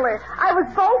 Positively. I was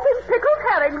bolting pickled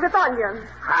herring with onions.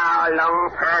 How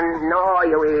Long Pan know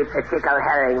you eat a pickled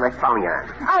herring with onions?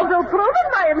 I will prove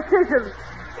in my incisions.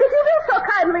 If you will so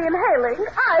kindly inhaling,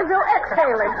 I will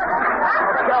exhaling.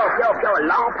 Go.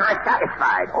 Long Pan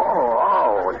satisfied.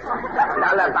 Oh.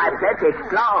 Lullaby plenty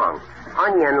strong.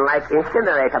 Onion like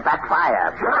incinerator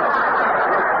backfire.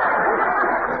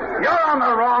 You're on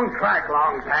the wrong track,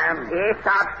 Long Pan.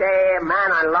 Aesop say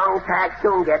man on long track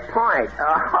soon get point.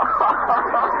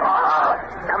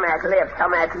 Stomach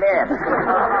lip.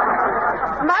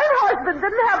 My husband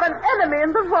didn't have an enemy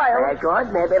in the world. Very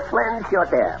good. Maybe friends shoot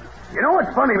him. You know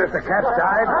what's funny, Mr. Cat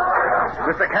died?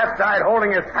 Mr. Cat died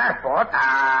holding his passport.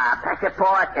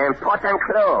 Passport, important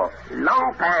clue.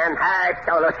 Long Pan has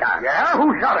solution. Yeah?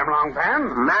 Who shot him, Long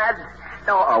Pan? Mad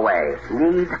stowaway.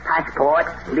 Need passport,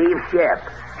 leave ship.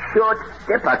 Shoot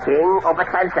Dipper King over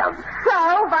Sansom. So,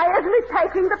 why isn't he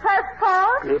taking the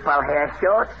passport? People here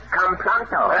shoot, come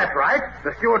pronto. That's right.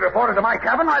 The steward reported to my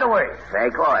cabin right away.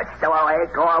 Very good. Stow away,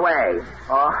 go away.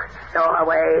 Oh, stow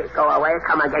away, go away,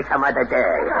 come and get some other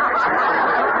day.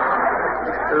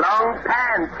 Long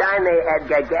Pan, shiny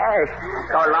Edgar Gash.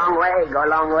 Go long way,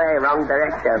 wrong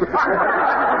direction.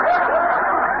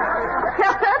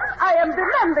 Captain, I am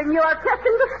demanding you are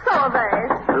catching the stowaway.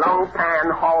 Long Pan,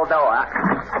 hold over.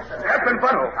 Captain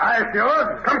Funnel, aye,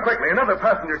 steward. Come quickly. Another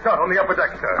passenger shot on the upper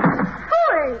deck, sir.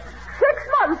 Hurry! 6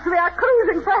 months we are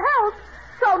cruising for help.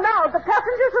 So now the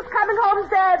passengers is coming home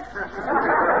dead.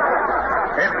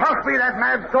 It must be that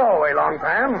mad stowaway, Long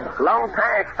Pan. Long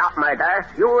Pan, stop murder.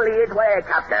 You lead way,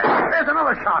 Captain. There's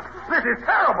another shot. This is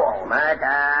terrible.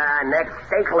 Murder, next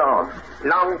stateroom.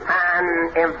 Long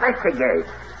Pan, investigate.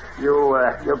 You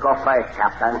go first,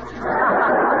 Captain.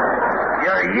 You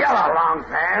You're yellow, Long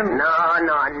Pan. No,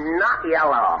 not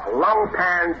yellow. Long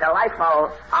Pan,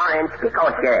 delightful orange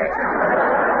pico shade.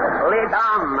 Lead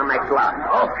on, McLuff.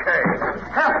 Okay.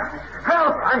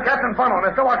 Help! I'm Captain Funnel,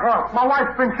 mister. What's wrong? My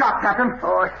wife's been shot, Captain.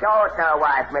 Who shot the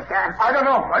wife, mister? I don't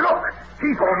know. Look,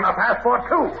 she's holding a passport,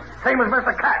 too. Same as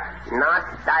Mr. Cat. Not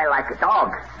die like a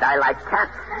dog, die like cat.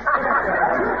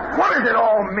 What does it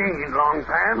all mean, Long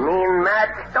Pan? Mean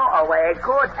Matt Stowaway,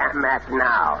 good at Matt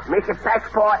now. Mr.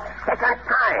 Passport, second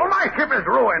time. Oh, my ship is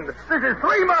ruined. This is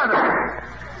 3 murders.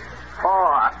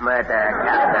 4 murder,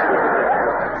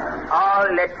 Captain. All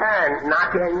return,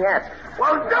 not in yet.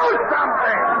 Well, do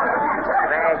something.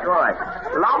 Very good.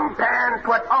 Long Pan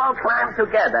put all crime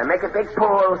together, make a big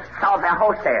pool, solve the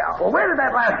wholesale. Well, where did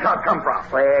that last shot come from?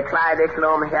 We try this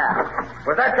room here.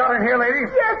 Was that shot in here, lady?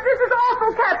 Yes, this is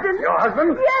awful, Captain. Your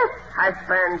husband? Yes.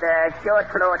 Husband, short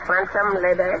through handsome,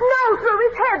 lady? No, through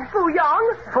his head, Fu Yong.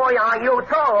 For you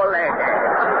too, lady.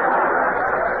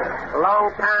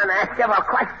 Long Pan asked him a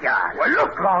question. Well,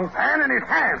 look, Long Pan in his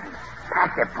hand.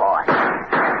 Passport.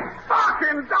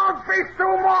 Fucking dogfish, 2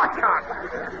 more shots.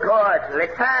 Good.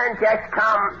 Return just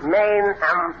come main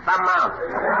Vermont.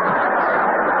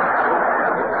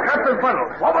 Captain Funnel,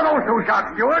 what were those 2 shots,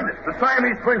 steward? The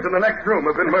Siamese twins in the next room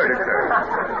have been murdered, sir.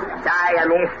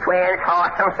 Siamese twins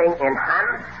or something in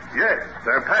hand? Yes,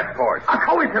 their passports. A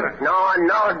coincidence. No,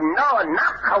 not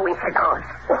coincidence.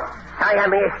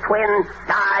 Siamese twins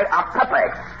die of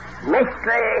purpose.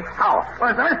 Mystery solved.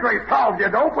 Well, the mystery solved, you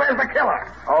dope. Where's the killer?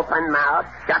 Open mouth,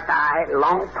 shut eye,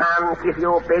 long tongue, give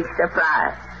you a big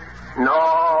surprise.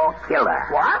 No killer.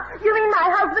 What? You mean my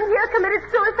husband here committed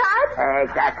suicide?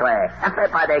 Exactly.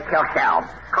 Everybody kill self.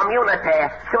 Community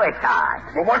suicide.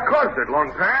 Well, what caused it,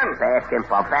 Long Pan? Very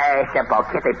simple.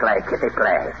 Kitty play.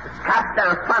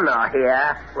 Captain Funnel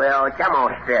here will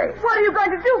demonstrate. What are you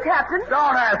going to do, Captain?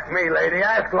 Don't ask me, lady.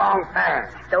 Ask Long Pan.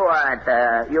 Steward,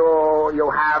 you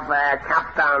have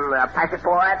Captain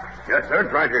passport? Yes, sir.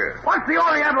 It's right here. What's the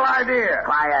Oriental idea?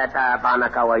 Quiet,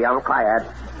 Barnacle William, quiet.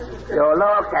 You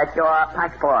look at your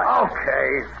passport.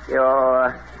 Okay. You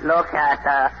look at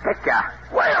the picture.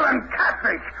 Whale and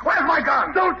catfish. Where's my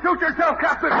gun? Don't shoot yourself,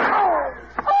 Captain. Oh!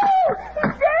 Oh,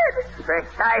 he's dead.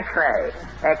 Precisely.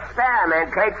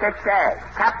 Experiment, great success.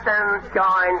 Captain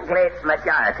joined great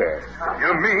majority.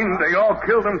 You mean they all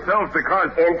killed themselves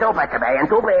because... Indubitably.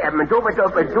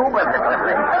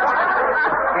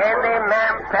 Any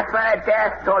man prefer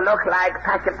death to look like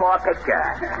passport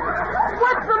picture.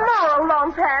 What's the moral,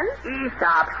 Long Pan?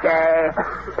 Aesop say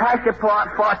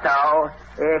passport photo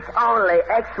is only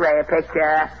X-ray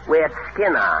picture with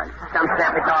skin on. Some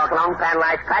snappy dog, Long Pan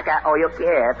likes cracker, or you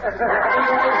kid.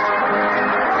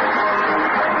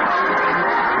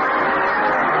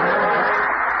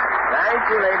 Thank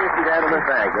you, ladies and gentlemen,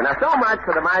 thank you. Now, so much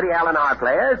for the Mighty Allen Art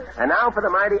Players, and now for the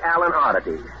Mighty Allen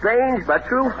Oddities. Strange but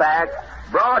true facts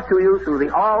brought to you through the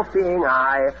all-seeing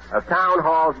eye of Town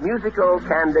Hall's musical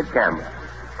candid camera.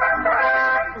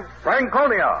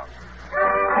 Franconia.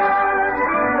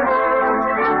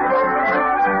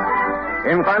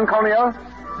 In Franconia,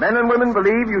 men and women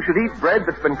believe you should eat bread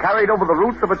that's been carried over the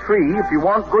roots of a tree if you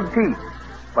want good teeth.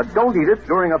 But don't eat it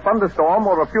during a thunderstorm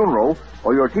or a funeral,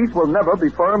 or your teeth will never be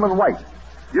firm and white.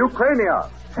 Ukrainia.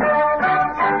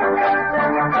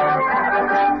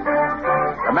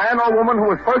 The man or woman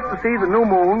who is first to see the new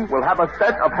moon will have a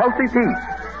set of healthy teeth.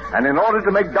 And in order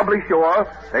to make doubly sure,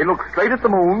 they look straight at the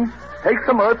moon, take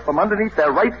some earth from underneath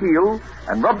their right heel,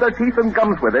 and rub their teeth and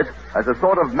gums with it as a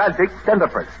sort of magic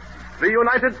dentifrice. The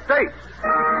United States.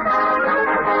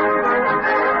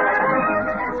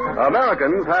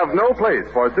 Americans have no place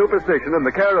for superstition in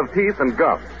the care of teeth and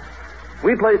gums.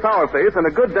 We place our faith in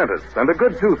a good dentist and a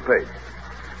good toothpaste.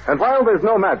 And while there's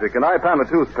no magic in Ipana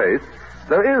toothpaste,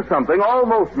 there is something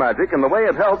almost magic in the way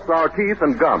it helps our teeth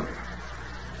and gums.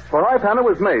 For Ipana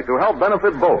was made to help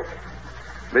benefit both.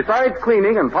 Besides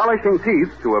cleaning and polishing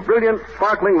teeth to a brilliant,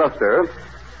 sparkling luster,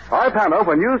 Ipana,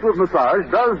 when used with massage,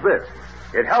 does this.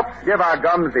 It helps give our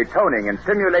gums the toning and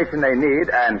stimulation they need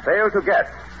and fail to get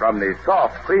from the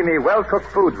soft, creamy, well-cooked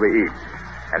foods we eat.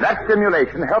 And that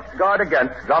stimulation helps guard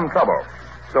against gum trouble.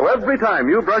 So every time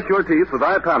you brush your teeth with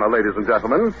Ipana, ladies and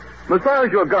gentlemen,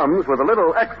 massage your gums with a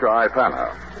little extra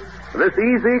Ipana. This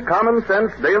easy,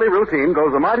 common-sense daily routine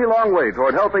goes a mighty long way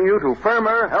toward helping you to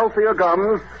firmer, healthier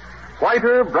gums,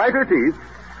 whiter, brighter teeth,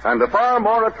 and a far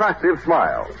more attractive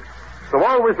smile. So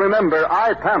always remember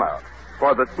Ipana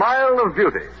for the smile of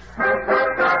beauty.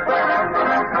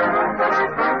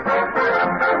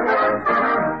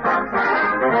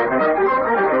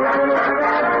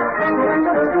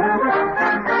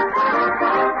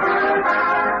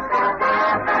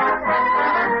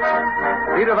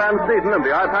 Van Steeden and the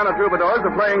Ipana Troubadours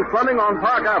are playing Slumming on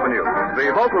Park Avenue.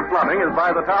 The vocal slumming is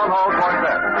by the Town Hall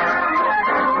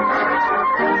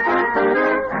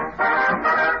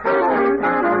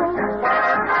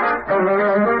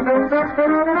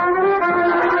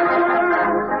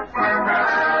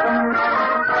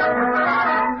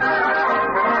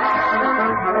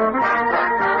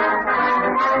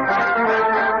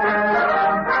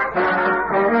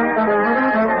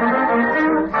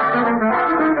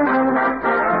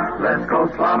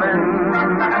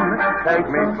Take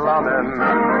me slumming.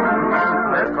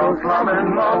 Let's go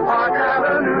slumming on Park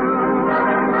Avenue.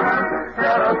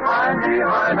 Set us hide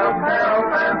behind a pair of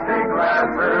fancy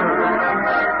glasses.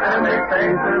 And they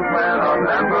faces when a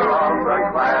member of the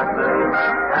classes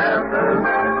passes.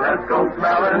 Let's go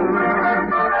smelling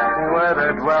where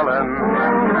they're dwelling.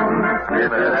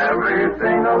 Giving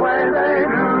everything the way they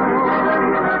do.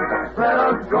 Let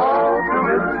us go to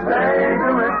it, stay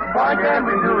to it. Why can't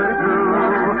we do it too?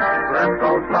 Let's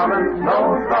go slumming, no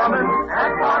slumming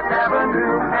at Park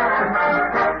Avenue.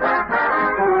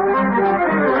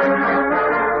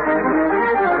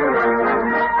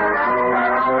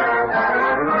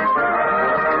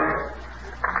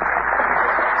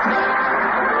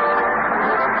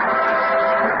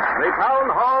 The Town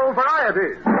Hall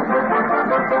Variety.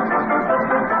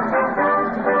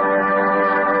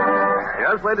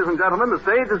 Yes, ladies and gentlemen, the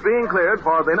stage is being cleared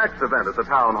for the next event at the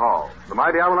Town Hall. The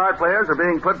mighty Allen Art players are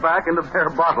being put back into their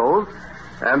bottles,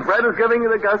 and Fred is giving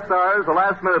the guest stars a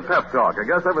last-minute pep talk. I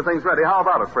guess everything's ready. How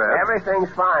about it, Fred?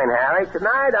 Everything's fine, Harry.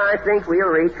 Tonight, I think we'll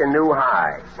reach a new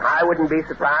high. I wouldn't be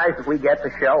surprised if we get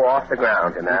the show off the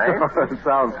ground tonight. It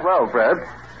sounds swell, Fred.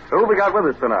 Who we got with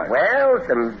us tonight? Well,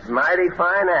 some mighty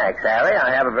fine acts, Harry.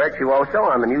 I have a virtuoso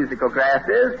on the musical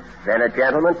grasses, then a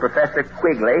gentleman, Professor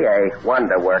Quigley, a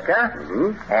wonder worker,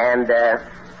 and,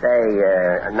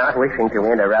 not wishing to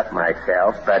interrupt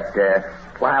myself, but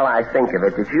while I think of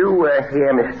it, did you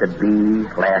hear Mr. B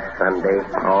last Sunday?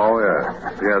 Oh, yes.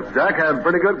 Yes, Jack had a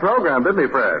pretty good program, didn't he,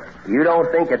 Fred? You don't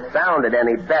think it sounded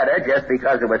any better just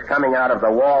because it was coming out of the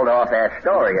Waldorf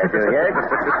Astoria, do you?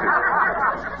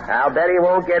 I'll bet he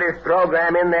won't get his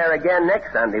program in there again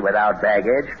next Sunday without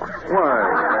baggage. Why?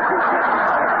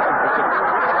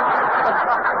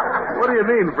 What do you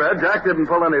mean, Fred? Jack didn't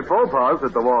pull any faux pas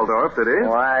at the Waldorf, did he?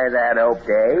 Why, that Oak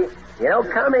Day. You know,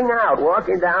 coming out,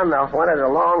 walking down one of the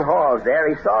long halls there,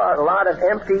 he saw a lot of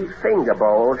empty finger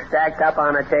bowls stacked up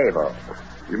on a table.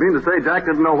 You mean to say Jack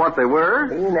didn't know what they were?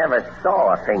 He never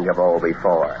saw a finger bowl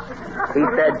before. He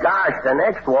said, gosh, the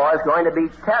next war is going to be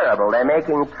terrible. They're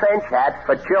making trench hats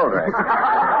for children.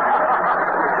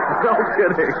 No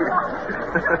kidding.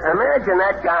 Imagine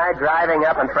that guy driving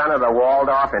up in front of the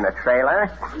Waldorf in a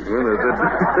trailer.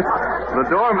 The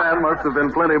doorman must have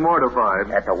been plenty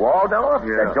mortified. At the Waldorf?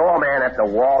 Yeah. The doorman at the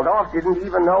Waldorf didn't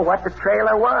even know what the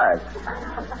trailer was.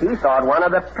 He thought one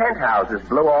of the penthouses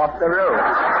blew off the roof.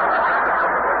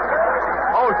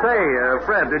 Oh, say,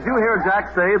 Fred, did you hear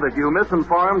Jack say that you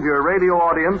misinformed your radio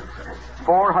audience?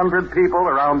 400 people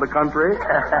around the country?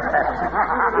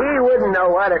 He wouldn't know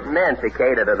what it meant to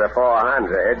cater to the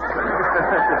 400.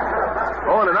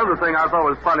 Oh, and another thing I thought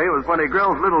was funny was when he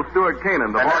grilled little Stuart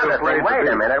Canaan, the boy who played... Wait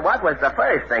a minute. What was the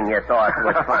first thing you thought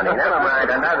was funny? Never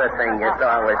mind another thing you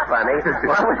thought was funny.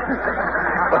 What was...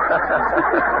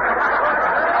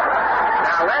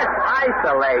 Now, let's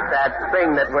isolate that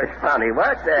thing that was funny.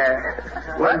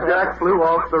 When Jack flew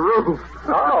off the roof.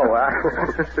 Oh,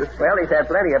 well, he's had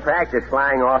plenty of practice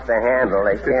flying off the handle.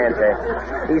 They can't,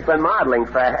 he's been modeling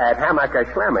at Hammacher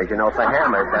Schlemmers, for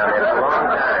hammers down there for a long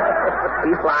time.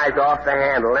 He flies off the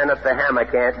handle, and if the hammer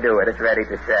can't do it, it's ready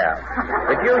to sell.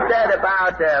 But you said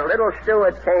about little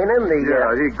Stuart Canaan,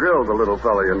 Yeah, he grilled the little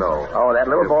fellow, you know. Oh, that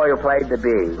little boy who played the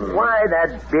bee. Why,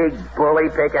 that big bully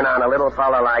picking on a little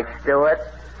fellow like Stuart?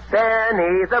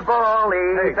 Benny the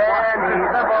bully, hey, Benny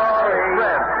the bully.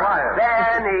 Fred,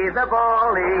 Benny the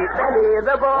bully, Benny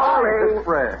the bully.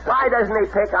 Fred. Why doesn't he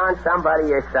pick on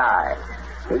somebody his size?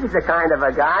 He's the kind of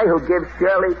a guy who gives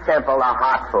Shirley Temple a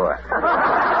hot foot.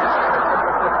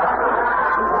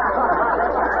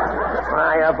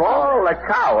 Why, of all the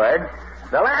cowards,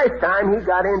 the last time he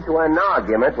got into an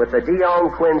argument with the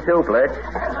Dion quintuplets,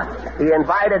 he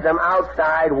invited them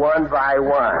outside one by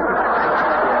one.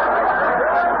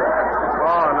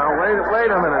 Oh, now, wait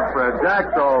a minute, Fred.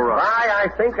 Jack's all right. Why, I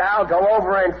think I'll go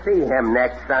over and see him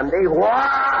next Sunday.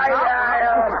 Why,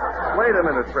 Wait a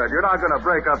minute, Fred. You're not going to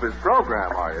break up his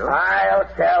program, are you? I'll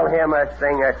tell him a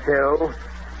thing or two.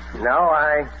 No,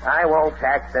 I won't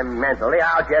tax him mentally.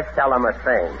 I'll just tell him a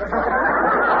thing.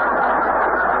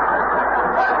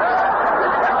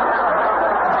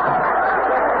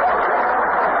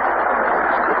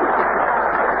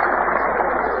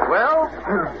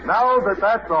 that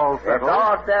that's all settled. It's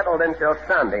all settled until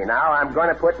Sunday. Now I'm going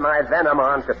to put my venom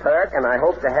on to perk, and I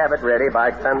hope to have it ready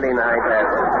by Sunday night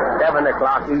at 7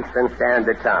 o'clock Eastern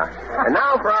Standard Time. And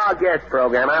now for our guest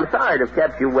program. I'm sorry to have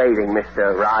kept you waiting,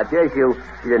 Mr. Rogers. You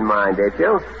didn't mind, did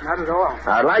you? Not at all.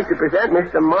 I'd like to present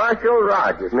Mr. Marshall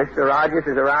Rogers. Mr. Rogers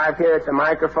has arrived here at the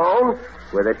microphone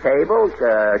with a table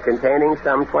containing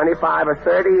some 25 or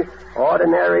 30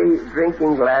 ordinary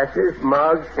drinking glasses,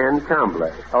 mugs, and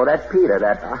tumblers. Oh, that's Peter,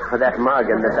 that mug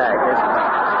in the back.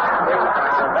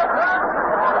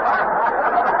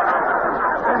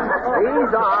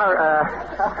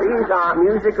 These are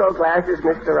musical glasses,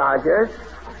 Mr. Rogers.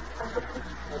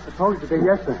 Supposed to be,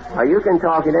 yes, sir. You can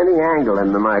talk at any angle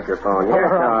in the microphone.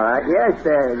 Yes, all right. Yes,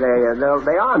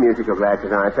 they are musical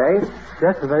glasses, aren't they?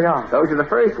 Yes, sir, they are. Those are the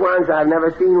first ones I've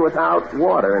never seen without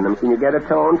water in them. Can you get a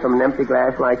tone from an empty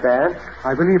glass like that?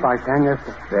 I believe I can, yes,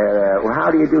 sir. Well, how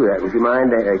do you do that? Would you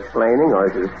mind explaining, or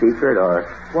is it a secret, or...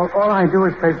 Well, all I do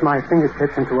is place my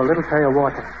fingertips into a little tray of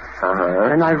water. Uh-huh.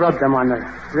 Then I rub them on the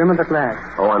rim of the glass.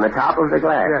 Oh, on the top of the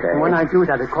glass, Yes, and when I do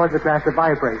that, it causes the glass to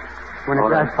vibrate. When the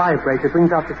glass vibrates, it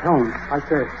brings out the tone, like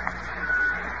this.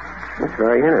 That's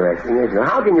very interesting, isn't it?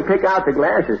 How can you pick out the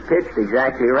glasses pitched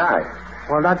exactly right?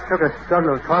 Well, that took a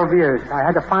struggle of 12 years. I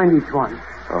had to find each one.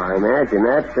 Oh, I imagine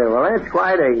that's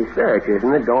quite a search,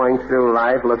 isn't it? Going through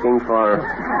life looking for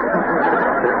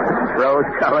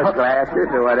rose-colored glasses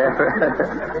or whatever.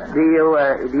 Do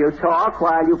you talk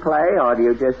while you play, or do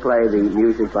you just play the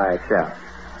music by itself?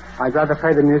 I'd rather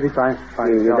play the music by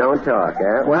You don't talk,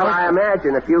 eh? Well, I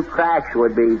imagine a few cracks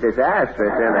would be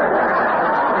disastrous in it.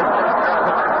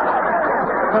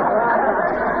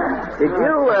 Did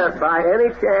you, by any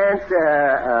chance,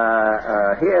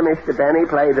 hear Mr. Benny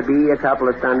play the bee a couple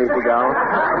of Sundays ago?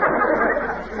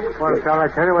 Well, shall I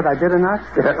tell you what I did or not?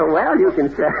 Well, you can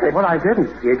say. Well, I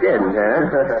didn't. You didn't,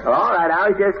 huh? All right, I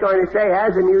was just going to say,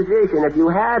 as a musician, if you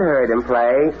had heard him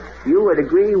play, you would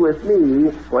agree with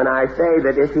me when I say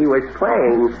that if he was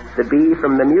playing the bee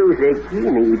from the music, he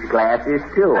needs glasses,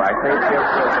 too. I think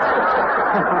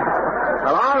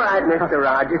Well, all right, Mr.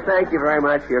 Rogers, thank you very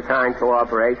much for your kind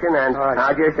cooperation, and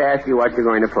I'll just ask you what you're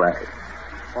going to play.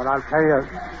 Well, I'll tell you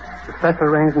a special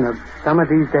arrangement of Some of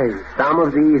These Days. Some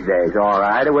of These Days, all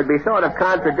right. It would be sort of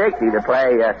contradictory to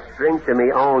play Drink to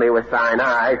Me Only with Thine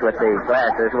Eyes with the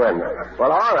glasses, wouldn't it?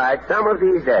 Well, all right, Some of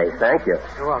These Days. Thank you.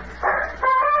 You're welcome.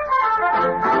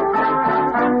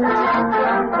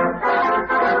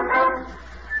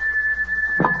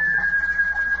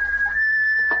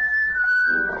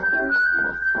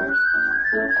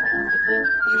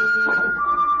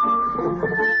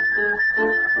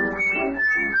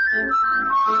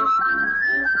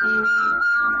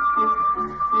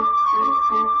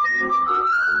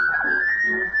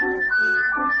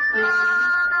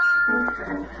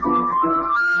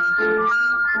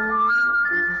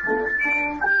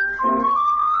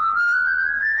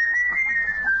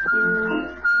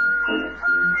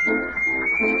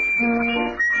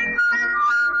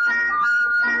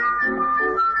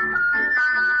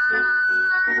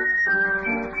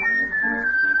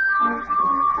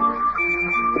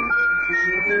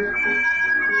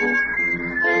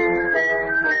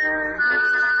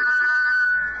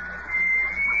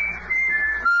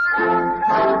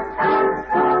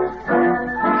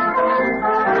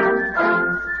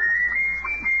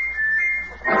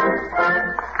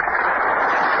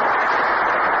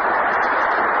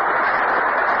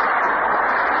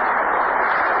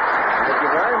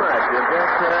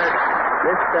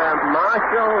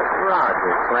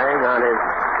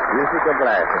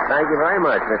 Thank you very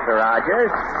much, Mr.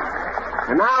 Rogers.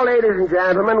 And now, ladies and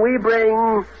gentlemen, we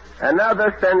bring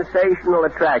another sensational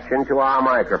attraction to our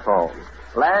microphone.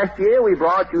 Last year, we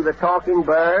brought you the talking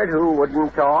bird who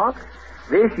wouldn't talk.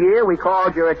 This year, we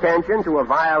called your attention to a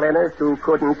violinist who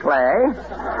couldn't play.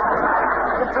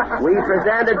 We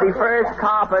presented the first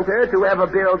carpenter to ever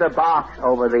build a box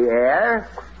over the air.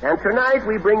 And tonight,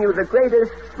 we bring you the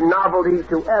greatest novelty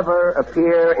to ever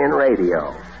appear in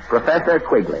radio, Professor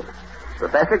Quigley.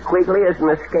 Professor Quigley is an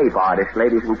escape artist,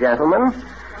 ladies and gentlemen,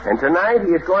 and tonight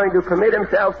he is going to permit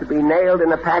himself to be nailed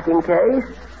in a packing case,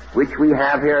 which we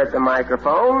have here at the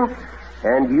microphone,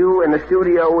 and you in the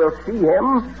studio will see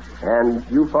him, and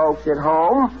you folks at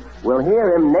home will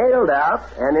hear him nailed up,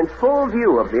 and in full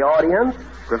view of the audience,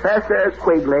 Professor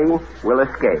Quigley will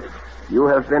escape. You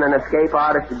have been an escape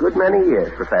artist a good many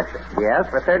years, Professor. Yes,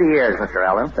 for 30 years, Mr.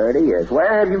 Allen. 30 years.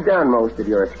 Where have you done most of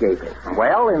your escaping?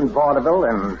 Well, in vaudeville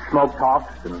and smoke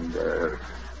talks and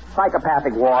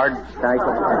psychopathic wards. Psychopathic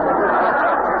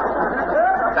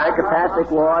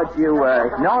psychopathic wards you,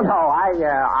 No,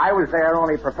 I was there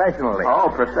only professionally. Oh,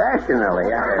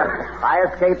 professionally. I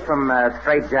escaped from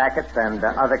straitjackets and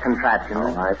other contraptions.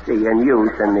 Oh, I see. In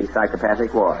use in the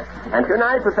psychopathic ward. And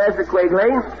tonight, Professor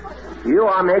Quigley, you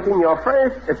are making your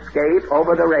first escape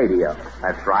over the radio.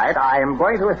 That's right. I am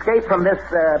going to escape from this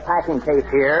packing case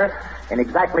here in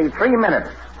exactly 3 minutes,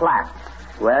 flat.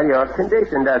 Well, your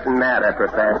condition doesn't matter,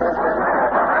 Professor.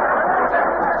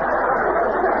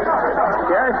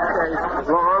 Just as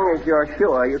long as you're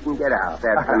sure you can get out.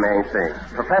 That's the main thing.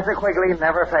 Professor Quigley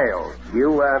never fails.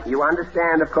 You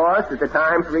understand, of course, that the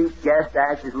time for each guest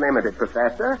act is limited,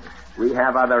 Professor. We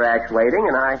have other acts waiting,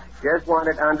 and I just want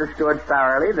it understood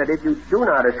thoroughly that if you do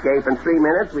not escape in 3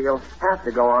 minutes, we'll have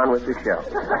to go on with the show.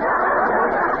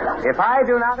 If I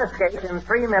do not escape in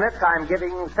 3 minutes, I'm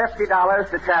giving $50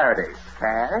 to charity.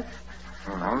 Cash?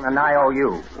 Mm-hmm. And I owe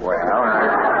you. Well,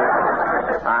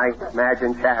 I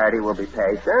imagine charity will be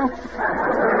patient.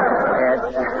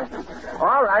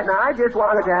 All right, now, I just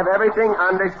wanted to have everything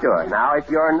understood. Now, if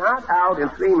you're not out in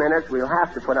 3 minutes, we'll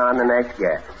have to put on the next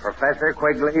guest. Professor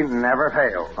Quigley never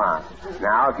fails. Fine.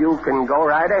 Now, if you can go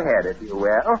right ahead, if you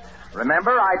will.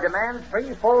 Remember, I demand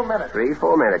 3 full minutes. 3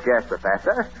 full minutes, yes,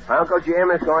 Professor. Uncle Jim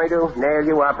is going to nail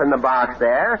you up in the box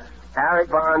there. Harry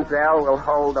Bonzell will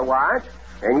hold the watch.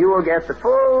 And you will get the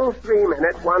full 3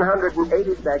 minutes,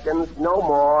 180 seconds, no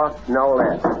more, no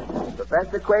less.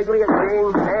 Professor Quigley is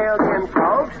being nailed in,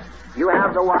 folks. You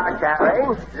have the watch,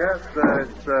 Harry. Yes,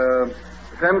 it's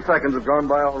 10 seconds have gone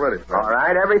by already, sir. All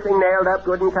right, everything nailed up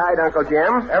good and tight, Uncle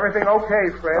Jim? Everything okay,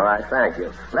 Fred? All right, thank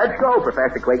you. Let's go,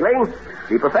 Professor Quigley.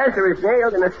 The professor is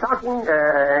nailed in a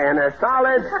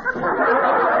solid...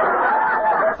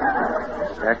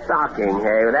 A stocking,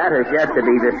 hey, that has yet to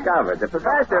be discovered. The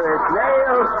professor is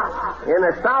nailed in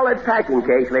a solid packing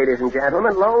case, ladies and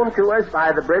gentlemen, loaned to us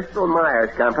by the Bristol Myers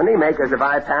Company, makers of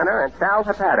Ipana and Sal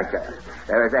Hepatica.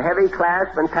 There is a heavy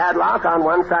clasp and padlock on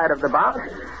one side of the box,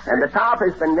 and the top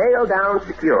has been nailed down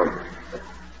securely.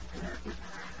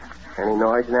 Any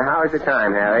noise in there? How is the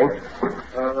time, Harry?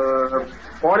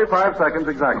 45 seconds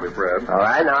exactly, Fred. All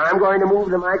right, now I'm going to move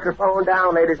the microphone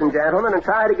down, ladies and gentlemen, and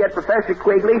try to get Professor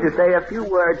Quigley to say a few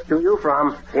words to you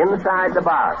from inside the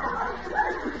box.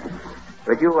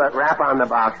 Would you rap on the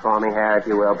box for me, Harry, if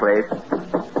you will, please?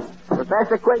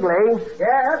 Professor Quigley?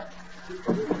 Yes?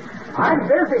 I'm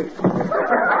busy.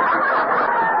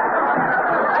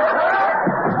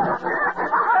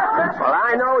 Well,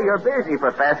 I know you're busy,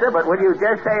 Professor, but will you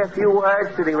just say a few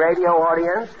words to the radio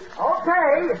audience?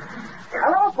 Okay.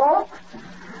 Hello, folks.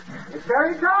 It's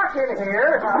very dark in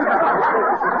here.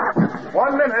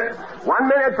 1 minute. 1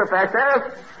 minute,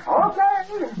 Professor.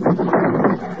 Okay.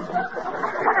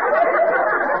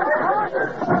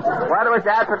 What was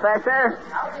that, Professor?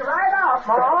 I'll be right out,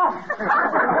 Ma.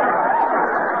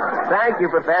 Thank you,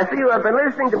 Professor. You have been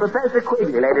listening to Professor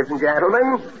Quigley, ladies and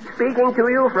gentlemen, speaking to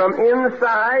you from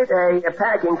inside a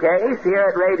packing case here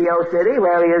at Radio City,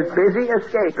 where he is busy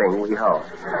escaping, we hope.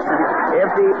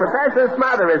 If the professor's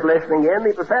mother is listening in,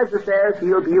 the professor says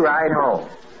he'll be right home.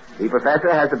 The professor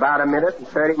has about 1 minute and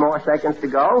 30 more seconds to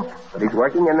go, but he's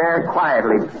working in there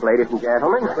quietly, ladies and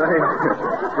gentlemen.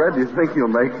 Fred, do you think you'll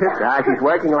make it? Gosh, he's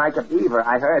working like a beaver.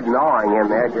 I heard gnawing in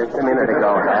there just a minute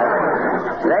ago.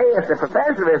 Say, if the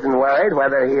professor isn't worried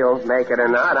whether he'll make it or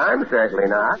not, I'm certainly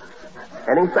not.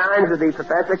 Any signs of the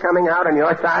professor coming out on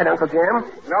your side, Uncle Jim?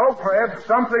 No, Fred.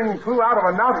 Something flew out of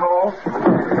a nut hole.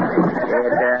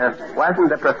 It wasn't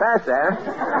the professor.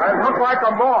 It looked like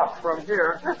a moth from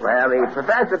here. Well, the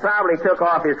professor probably took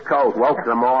off his coat, woke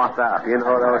the moth up. You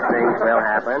know those things will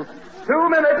happen. 2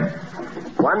 minutes.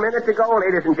 1 minute to go,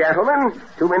 ladies and gentlemen.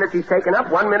 2 minutes he's taken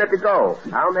up, 1 minute to go.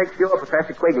 I'll make sure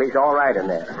Professor Quigley's all right in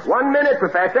there. 1 minute,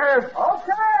 Professor.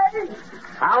 Okay.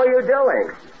 How are you doing?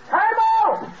 Time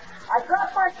out. I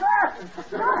dropped my glasses.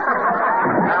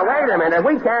 Now, wait a minute.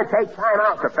 We can't take time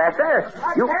out, Professor.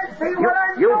 I can't see what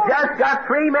I'm You doing. just got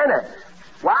 3 minutes.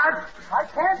 What? I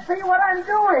can't see what I'm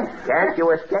doing. Can't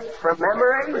you escape from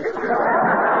memory? 2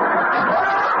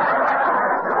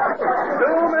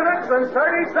 minutes and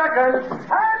 30 seconds.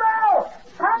 Time out.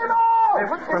 Time out. Hey,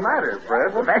 what's the matter,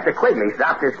 Fred? Professor Quigley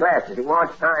stopped his glasses. He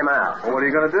wants time out. Well, what are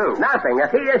you going to do? Nothing.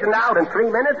 If he isn't out in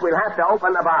 3 minutes, we'll have to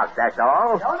open the box, that's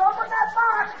all. Don't open that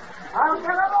box. I'll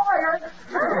get a lawyer.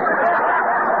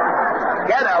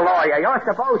 Get a lawyer. You're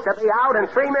supposed to be out in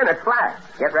 3 minutes flat.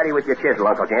 Get ready with your chisel,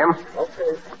 Uncle Jim.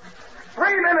 Okay.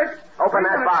 3 minutes. Open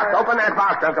that box. Open that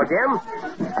box, Uncle Jim.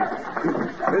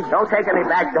 Don't take any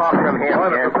back talk from him. Well,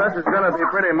 kid. the professor's going to be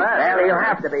pretty mad. Well, he'll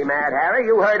have to be mad, Harry.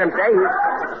 You heard him say.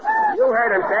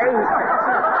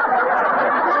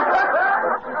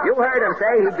 You heard him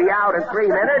say he'd be out in 3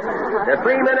 minutes. The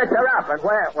 3 minutes are up, and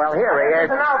well, here he is.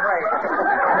 It's an outrage.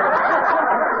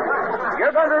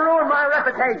 You're going to ruin my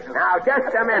reputation. Now,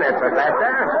 just a minute,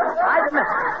 Professor.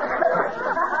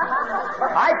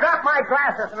 I dropped my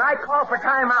glasses and I called for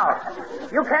time out.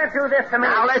 You can't do this to me.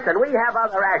 Now, listen, we have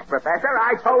other acts, Professor.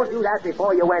 I told you that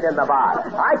before you went in the bar.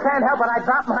 I can't help it. I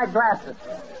dropped my glasses.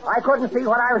 I couldn't see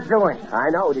what I was doing. I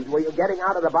know. Were you getting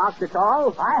out of the box at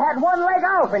all? I had one leg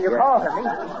out when you called to me.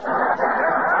 Well,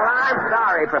 I'm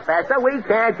sorry, Professor. We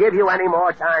can't give you any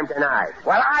more time tonight.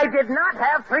 Well, I did not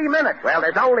have 3 minutes. Well,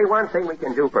 there's only one thing we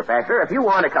can do, Professor. If you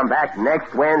want to come back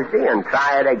next Wednesday and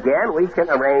try it again, we can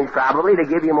arrange probably to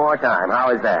give you more time. How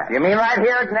is that? You mean right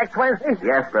here next Wednesday?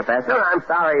 Yes, Professor. I'm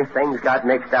sorry things got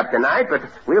mixed up tonight, but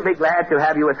we'll be glad to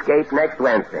have you escape next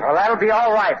Wednesday. Well, that'll be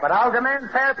all right, but I'll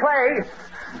demand fair play.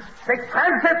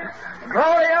 Sixpences,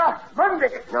 Gloria Mundi.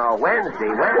 No, Wednesday.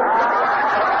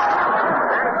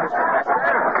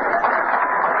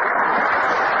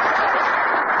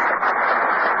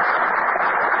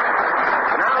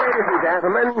 Now, ladies and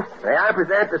gentlemen, may I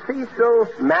present the Cecil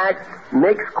Max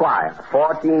Mixed Choir.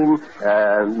 14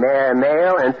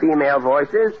 male and female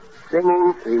voices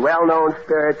singing the well-known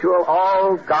spiritual,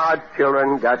 All God's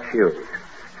Children Got Shoes.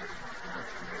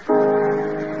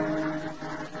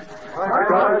 I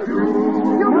got you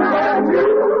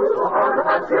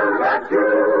got you.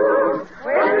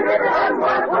 When you get and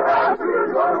what about you?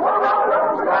 What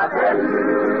all got you?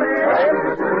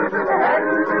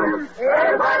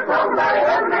 If I come by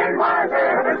and make my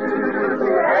head,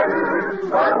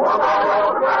 but what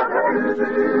all got you?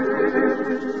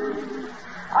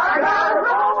 I got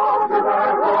roll to the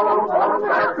roll,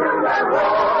 got to that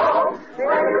roll.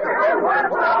 When you get and what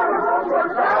all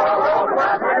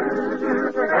got you?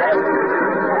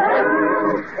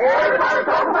 If I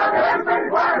come back and make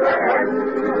my head,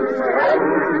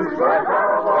 but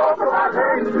all got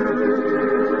you.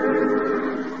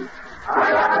 I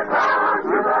got pound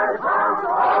to that pound,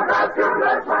 all got to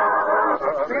that pound.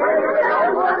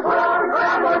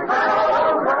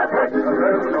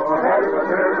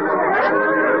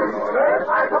 If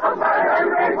I come back and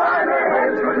make my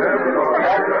head,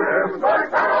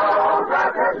 but all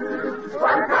got you.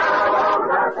 But all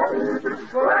got you.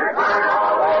 But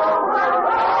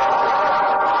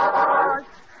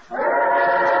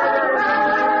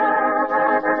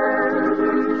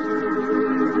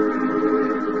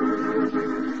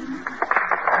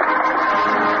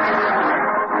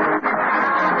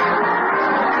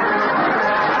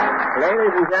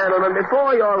Ladies and gentlemen,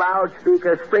 before your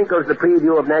loudspeaker sprinkles the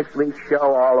preview of next week's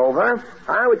show all over,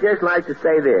 I would just like to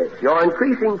say this. Your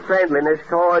increasing friendliness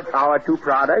towards our two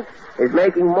products is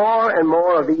making more and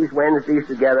more of these Wednesdays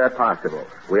together possible.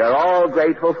 We are all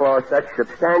grateful for such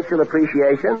substantial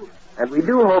appreciation, and we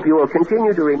do hope you will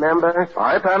continue to remember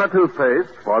Ipana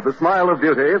toothpaste for the smile of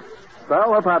beauty,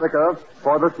 Sal Hepatica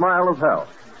for the smile of health.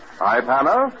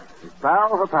 Ipana, Sal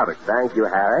Hepatica. Thank you,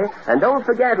 Harry. And don't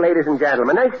forget, ladies and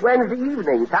gentlemen, next Wednesday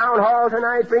evening, Town Hall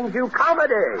tonight brings you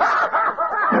comedy.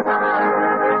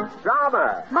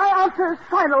 Drama. My answer is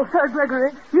final, Sir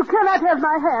Gregory. You cannot have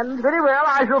my hand. Very well,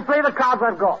 I shall play the cards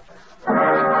I've got.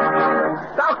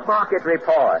 Stock market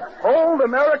report. Old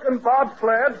American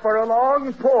bobsled for a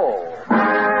long pull.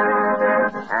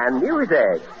 And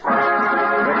music.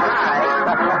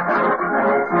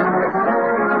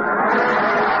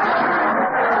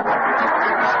 Goodbye.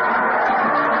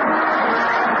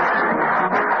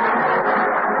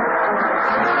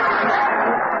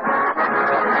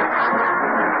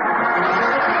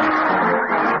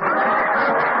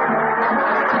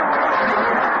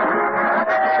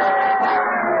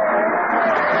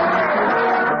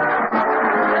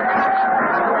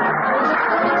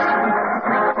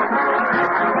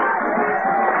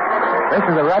 This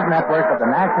is the Red Network of the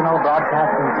National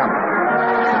Broadcasting Company.